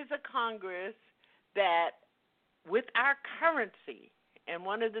this is a Congress that, with our currency, and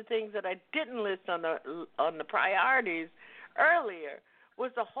one of the things that I didn't list on the priorities earlier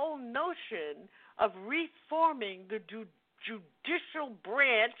was the whole notion of reforming the judicial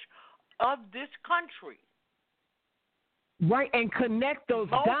branch of this country. Right, and connect those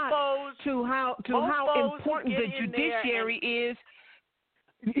dots to how important the judiciary is,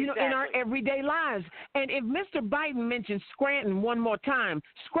 in our everyday lives. And if Mr. Biden mentions Scranton one more time,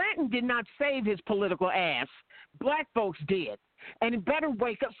 Scranton did not save his political ass. Black folks did. And it better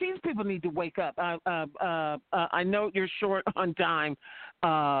wake up. These people need to wake up. I know you're short on time.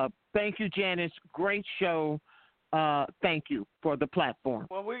 Thank you, Janice. Great show. Thank you for the platform.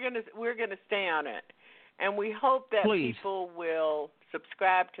 Well, we're gonna stay on it. And we hope that people will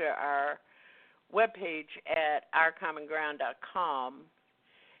subscribe to our webpage at ourcommonground.com.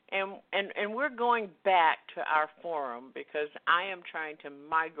 And we're going back to our forum because I am trying to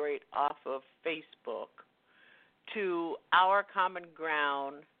migrate off of Facebook to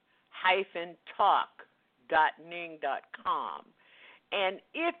ourcommonground-talk.ning.com. And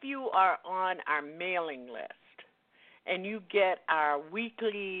if you are on our mailing list and you get our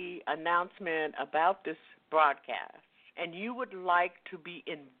weekly announcement about this broadcast, and you would like to be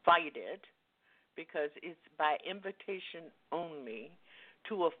invited, because it's by invitation only,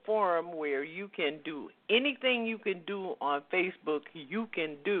 to a forum where you can do anything you can do on Facebook, you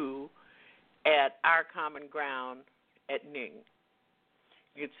can do at Our Common Ground at Ning.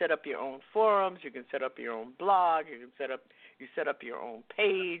 You can set up your own forums, you can set up your own blog, you set up your own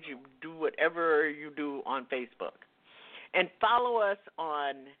page, you do whatever you do on Facebook. And follow us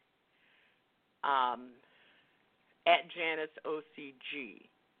on at Janice OCG.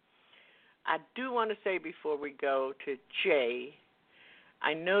 I do want to say before we go to Jay,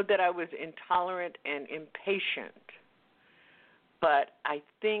 I know that I was intolerant and impatient, but I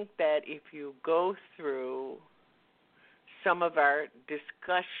think that if you go through some of our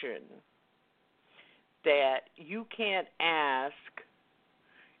discussion, that you can't ask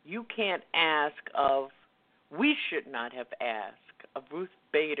of, we should not have asked of Ruth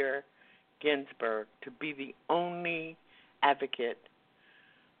Bader Ginsburg to be the only advocate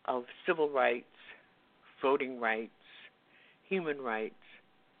of civil rights, voting rights, human rights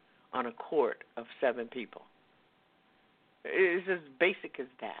on a court of 7 people. It's as basic as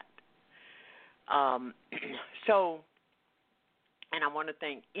that. And I want to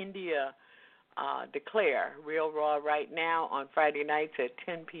thank India Declare, Real Raw, right now on Friday nights at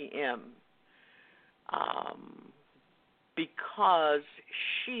 10 p.m. Because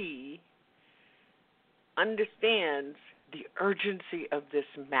she understands the urgency of this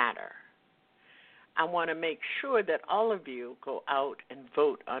matter. I want to make sure that all of you go out and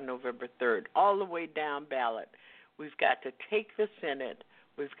vote on November 3rd, all the way down ballot. We've got to take the Senate,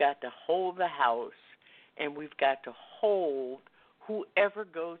 we've got to hold the House, and we've got to hold whoever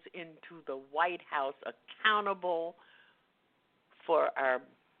goes into the White House accountable for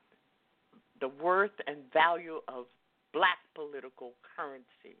the worth and value of black political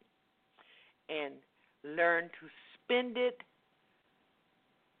currency, and learn to spend it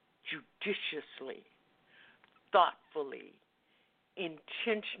judiciously, thoughtfully,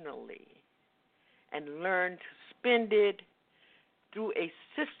 intentionally, and learn to spend it through a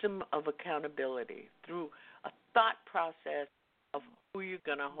system of accountability, through a thought process of who you're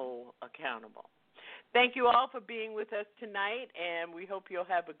going to hold accountable. Thank you all for being with us tonight, and we hope you'll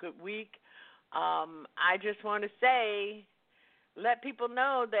have a good week. I just want to say, let people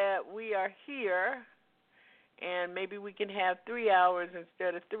know that we are here, and maybe we can have 3 hours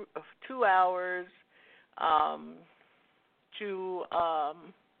instead of 2 hours to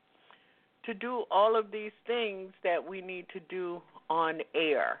do all of these things that we need to do on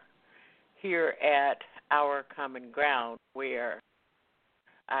air here at Our Common Ground, where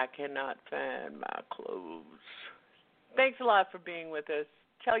I cannot find my clothes. Thanks a lot for being with us.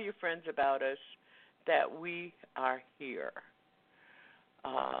 Tell your friends about us, that we are here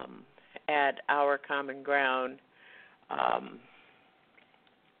at Our Common Ground,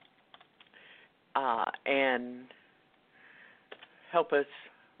 and help us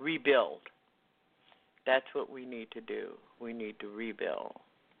rebuild. That's what we need to do. We need to rebuild.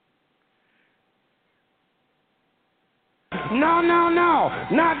 No,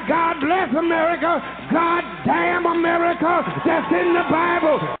 not God bless America, God damn America, that's in the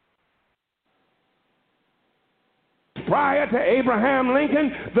Bible. Prior to Abraham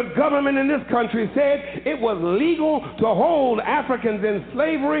Lincoln, the government in this country said it was legal to hold Africans in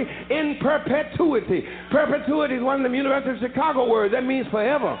slavery in perpetuity. Perpetuity is one of the University of Chicago words. That means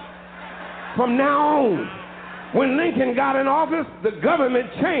forever. From now on. When Lincoln got in office, the government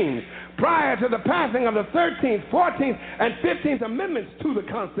changed. Prior to the passing of the 13th, 14th, and 15th Amendments to the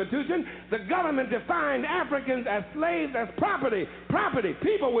Constitution, the government defined Africans as slaves, as property,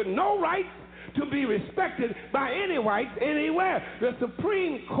 people with no rights to be respected by any whites anywhere. The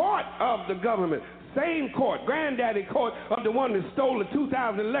Supreme Court of the government, same court, granddaddy court of the one that stole the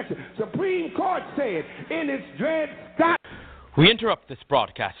 2000 election, Supreme Court said in its Dred Scott. We interrupt this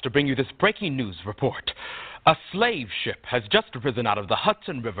broadcast to bring you this breaking news report. A slave ship has just risen out of the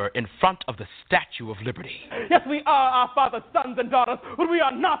Hudson River in front of the Statue of Liberty. Yes, we are our father's sons and daughters, but we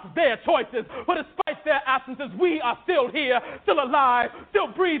are not their choices. But despite their absences, we are still here, still alive, still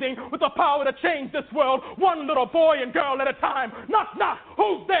breathing, with the power to change this world, one little boy and girl at a time. Knock, knock,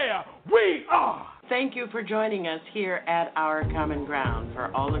 who's there? We are. Thank you for joining us here at Our Common Ground.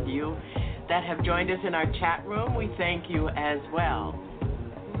 For all of you that have joined us in our chat room, we thank you as well.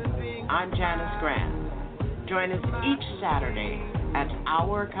 I'm Janice Graham. Join us each Saturday at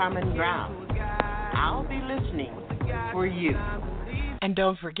Our Common Ground. I'll be listening for you. And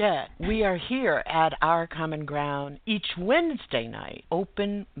don't forget, we are here at Our Common Ground each Wednesday night,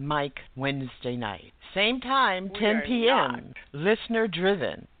 open mic Wednesday night. Same time, 10 p.m., listener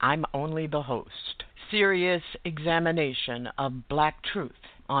driven. I'm only the host. Serious examination of Black truth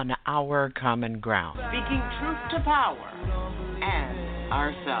on Our Common Ground. Speaking truth to power and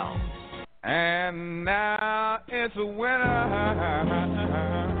ourselves. And now it's a winter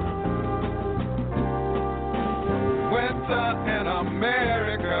in America.